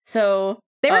 So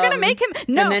they were going to make him...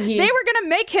 No, they were going to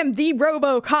make him the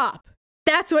RoboCop.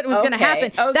 That's what was going to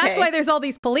happen. Okay. That's why there's all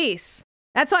these police.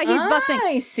 That's why he's busting.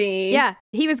 I see. Yeah,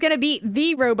 he was going to be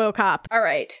the RoboCop. All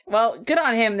right. Well, good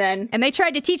on him then. And they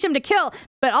tried to teach him to kill,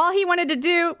 but all he wanted to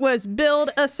do was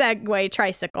build a Segway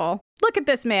tricycle. Look at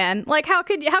this man. Like, how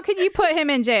could you put him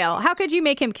in jail? How could you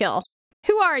make him kill?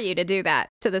 Who are you to do that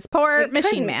to this poor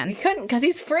machine man? You couldn't, because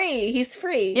he's free. He's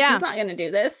free. Yeah. He's not going to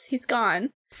do this. He's gone.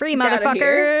 Free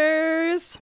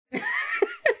motherfuckers.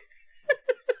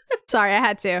 Sorry, I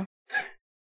had to.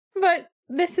 But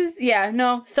this is,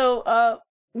 So,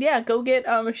 go get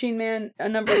Machine Man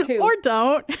number 2. Or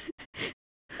don't.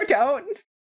 Or don't.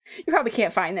 You probably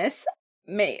can't find this.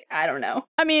 I don't know.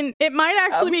 I mean, it might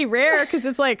actually be rare because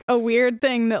it's like a weird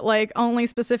thing that like only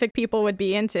specific people would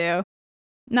be into.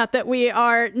 Not that we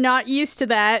are not used to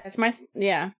that.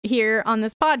 Here on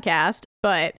this podcast,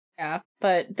 but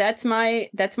but that's my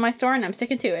story, and I'm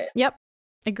sticking to it. Yep,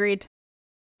 agreed.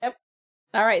 Yep.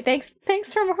 All right. Thanks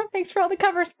for all the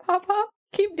covers, Papa.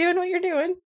 Keep doing what you're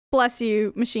doing. Bless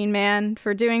you, Machine Man,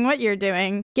 for doing what you're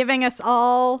doing, giving us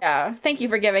all. Yeah. Thank you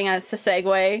for giving us the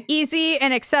Segway. Easy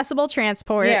and accessible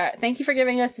transport. Yeah. Thank you for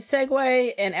giving us the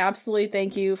Segway, and absolutely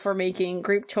thank you for making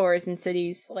group tours in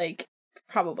cities like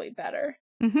probably better.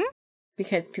 Mm-hmm.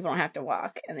 Because people don't have to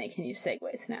walk and they can use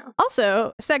Segways now.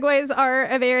 Also, Segways are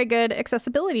a very good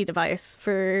accessibility device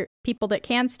for people that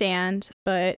can stand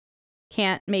but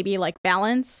can't maybe like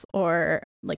balance or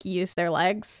like use their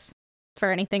legs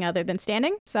for anything other than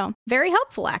standing. So very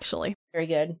helpful, actually. Very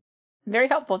good. Very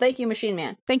helpful. Thank you, Machine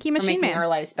Man. Thank you, Machine Man. For making our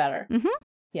lives better. Mm-hmm.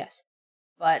 Yes.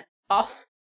 But, all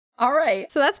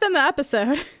right. So that's been the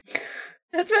episode.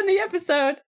 That's been the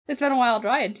episode. It's been a wild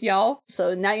ride, y'all.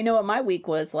 So now you know what my week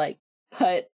was like.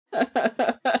 But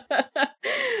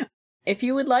if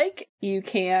you would like, you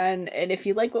can. And if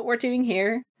you like what we're doing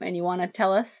here and you want to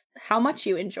tell us how much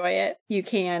you enjoy it, you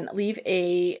can leave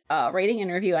a rating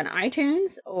and review on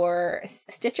iTunes or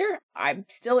Stitcher. I'm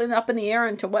still up in the air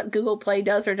into what Google Play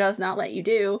does or does not let you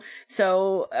do.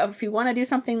 So if you want to do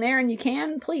something there and you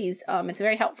can, please. It's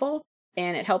very helpful.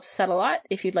 And it helps us out a lot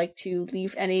if you'd like to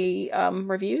leave any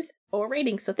reviews or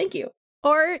ratings. So thank you.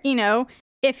 Or,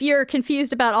 if you're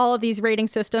confused about all of these rating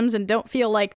systems and don't feel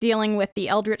like dealing with the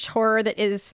eldritch horror that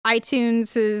is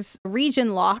iTunes'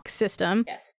 region lock system,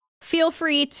 yes, feel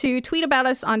free to tweet about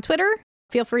us on Twitter.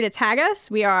 Feel free to tag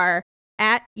us. We are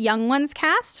at Young Ones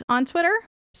Cast on Twitter.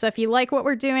 So if you like what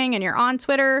we're doing and you're on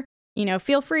Twitter,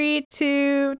 feel free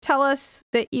to tell us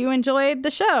that you enjoyed the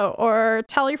show or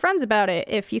tell your friends about it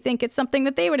if you think it's something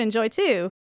that they would enjoy too.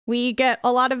 We get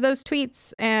a lot of those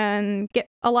tweets and get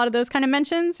a lot of those kind of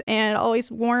mentions, and it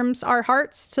always warms our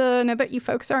hearts to know that you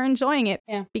folks are enjoying it.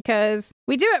 Yeah. Because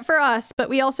we do it for us, but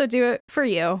we also do it for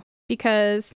you.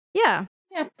 Because, yeah.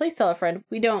 Yeah, please tell a friend.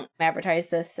 We don't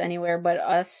advertise this anywhere but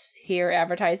us here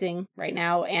advertising right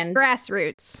now. And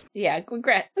grassroots. Yeah, a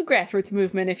grassroots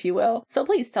movement, if you will. So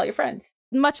please tell your friends.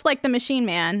 Much like the Machine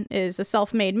Man is a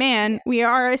self-made man, we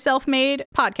are a self-made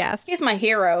podcast. He's my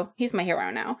hero. He's my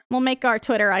hero now. We'll make our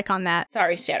Twitter icon that.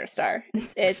 Sorry, Shatterstar.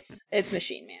 It's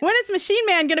Machine Man. When is Machine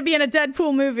Man going to be in a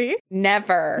Deadpool movie?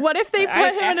 Never. What if they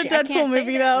put him in a Deadpool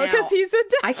movie, though? Because he's a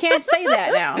I can't say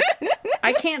that now.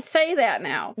 I can't say that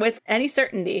now with any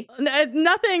certainty.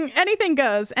 Anything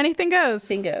goes. Anything goes.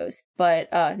 Anything goes.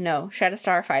 But no,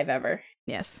 Shatterstar 5 ever.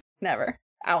 Yes. Never.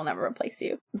 I will never replace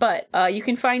you. But you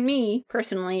can find me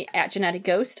personally at Genetic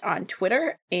Ghost on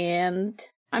Twitter, and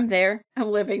I'm there. I'm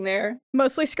living there.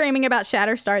 Mostly screaming about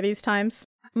Shatterstar these times.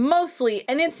 Mostly,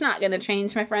 and it's not going to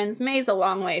change, my friends. May's a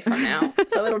long way from now,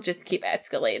 so it'll just keep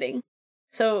escalating.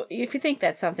 So if you think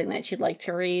that's something that you'd like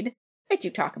to read, I do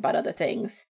talk about other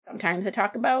things. Sometimes I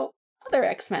talk about other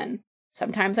X-Men.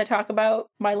 Sometimes I talk about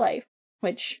my life,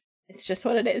 which it's just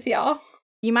what it is, y'all.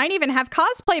 You might even have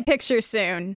cosplay pictures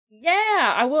soon.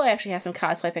 Yeah, I will actually have some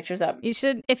cosplay pictures up. You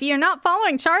should, if you're not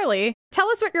following Charlie, tell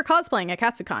us what you're cosplaying at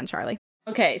Katsucon, Charlie.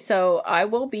 Okay, so I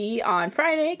will be on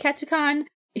Friday, Katsucon.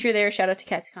 If you're there, shout out to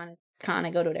Katsucon.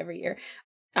 I go to it every year.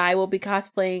 I will be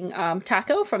cosplaying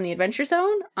Taco from the Adventure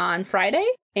Zone on Friday.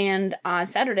 And on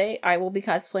Saturday, I will be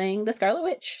cosplaying the Scarlet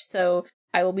Witch. So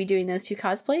I will be doing those 2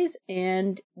 cosplays,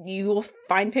 and you will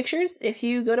find pictures if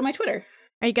you go to my Twitter.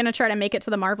 Are you going to try to make it to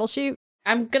the Marvel shoot?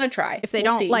 I'm going to try. If they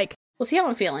don't, see. like, We'll see how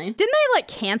I'm feeling. Didn't they like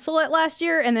cancel it last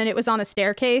year and then it was on a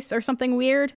staircase or something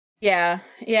weird? Yeah,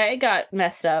 it got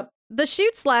messed up. The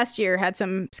shoots last year had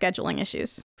some scheduling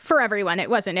issues for everyone. It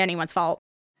wasn't anyone's fault.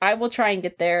 I will try and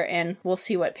get there, and we'll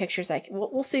see what pictures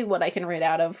we'll see what I can read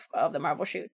out of the Marvel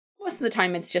shoot. Most of the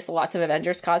time, it's just lots of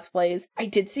Avengers cosplays. I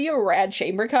did see a rad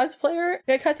Chamber cosplayer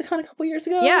at KatsuCon a couple years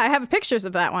ago. Yeah, I have pictures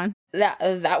of that one.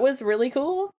 That was really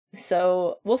cool.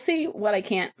 So we'll see what I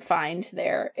can't find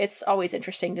there. It's always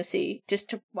interesting to see, just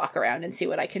to walk around and see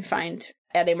what I can find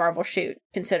at a Marvel shoot,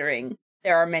 considering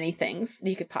there are many things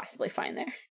you could possibly find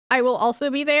there. I will also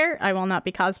be there. I will not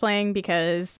be cosplaying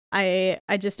because I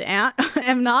just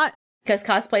am not. Because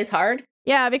cosplay is hard?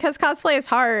 Yeah, because cosplay is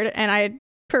hard, and I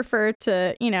prefer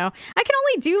to, I can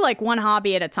only do like one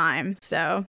hobby at a time.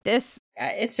 So it's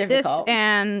difficult. This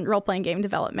and role-playing game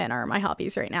development are my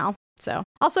hobbies right now. So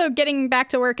also getting back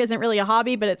to work isn't really a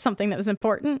hobby, but it's something that was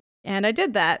important. And I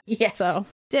did that. Yes. So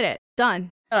did it. Done.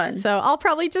 So I'll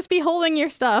probably just be holding your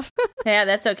stuff. Yeah,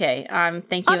 that's okay.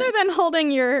 Thank you. Other than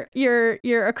holding your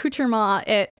accoutrement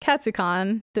at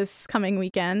KatsuCon this coming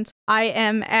weekend, I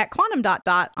am at Quantum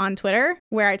on Twitter,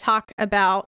 where I talk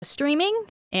about streaming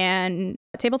and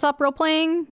tabletop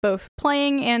role-playing, both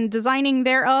playing and designing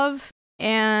thereof,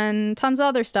 and tons of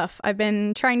other stuff. I've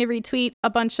been trying to retweet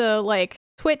a bunch of,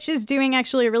 Twitch is doing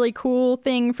actually a really cool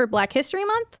thing for Black History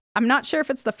Month. I'm not sure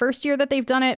if it's the first year that they've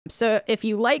done it. So if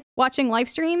you like watching live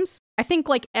streams, I think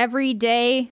every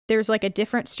day there's a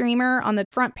different streamer on the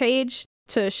front page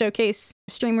to showcase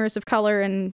streamers of color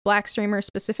and Black streamers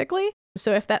specifically.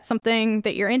 So if that's something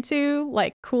that you're into,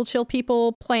 cool, chill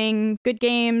people playing good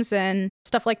games and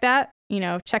stuff like that,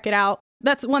 check it out.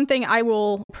 That's one thing I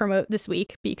will promote this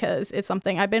week because it's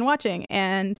something I've been watching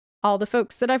and all the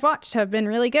folks that I've watched have been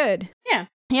really good. Yeah.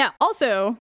 Yeah.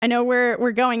 Also, I know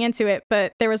we're going into it,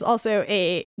 but there was also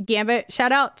a Gambit.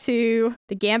 Shout out to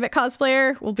the Gambit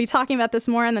cosplayer. We'll be talking about this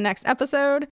more in the next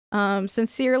episode.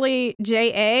 Sincerely,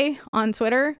 J.A. on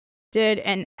Twitter did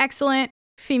an excellent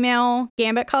female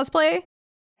Gambit cosplay.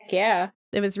 Yeah.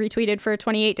 It was retweeted for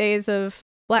 28 days of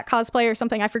Black cosplay or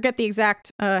something. I forget the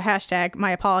exact hashtag. My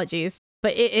apologies.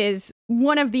 But it is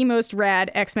one of the most rad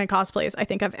X-Men cosplays I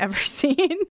think I've ever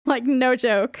seen. No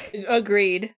joke.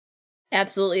 Agreed.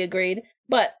 Absolutely agreed.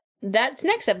 But that's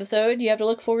next episode. You have to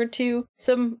look forward to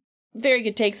some very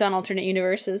good takes on alternate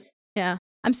universes. Yeah.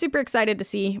 I'm super excited to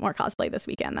see more cosplay this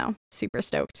weekend, though. Super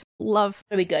stoked. Love.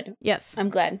 It'll be good. Yes. I'm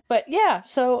glad. But yeah,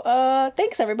 so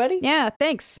thanks, everybody. Yeah,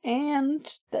 thanks.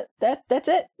 And that's it.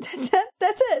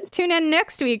 That's it. Tune in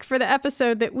next week for the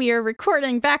episode that we are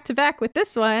recording back to back with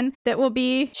this one that will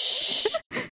be...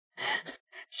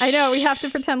 I know, we have to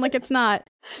pretend like it's not.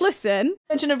 Listen.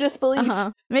 Suspension of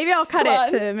disbelief. Maybe I'll cut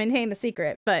it to maintain the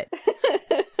secret, but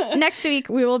next week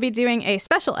we will be doing a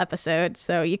special episode,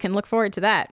 so you can look forward to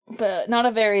that. But not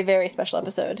a very, very special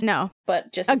episode. No.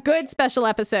 But just a good special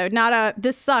episode, not a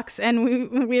this sucks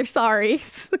and we're sorry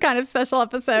kind of special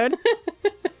episode.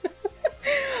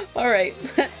 All right.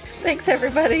 Thanks,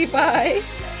 everybody. Bye.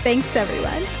 Thanks,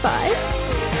 everyone. Bye.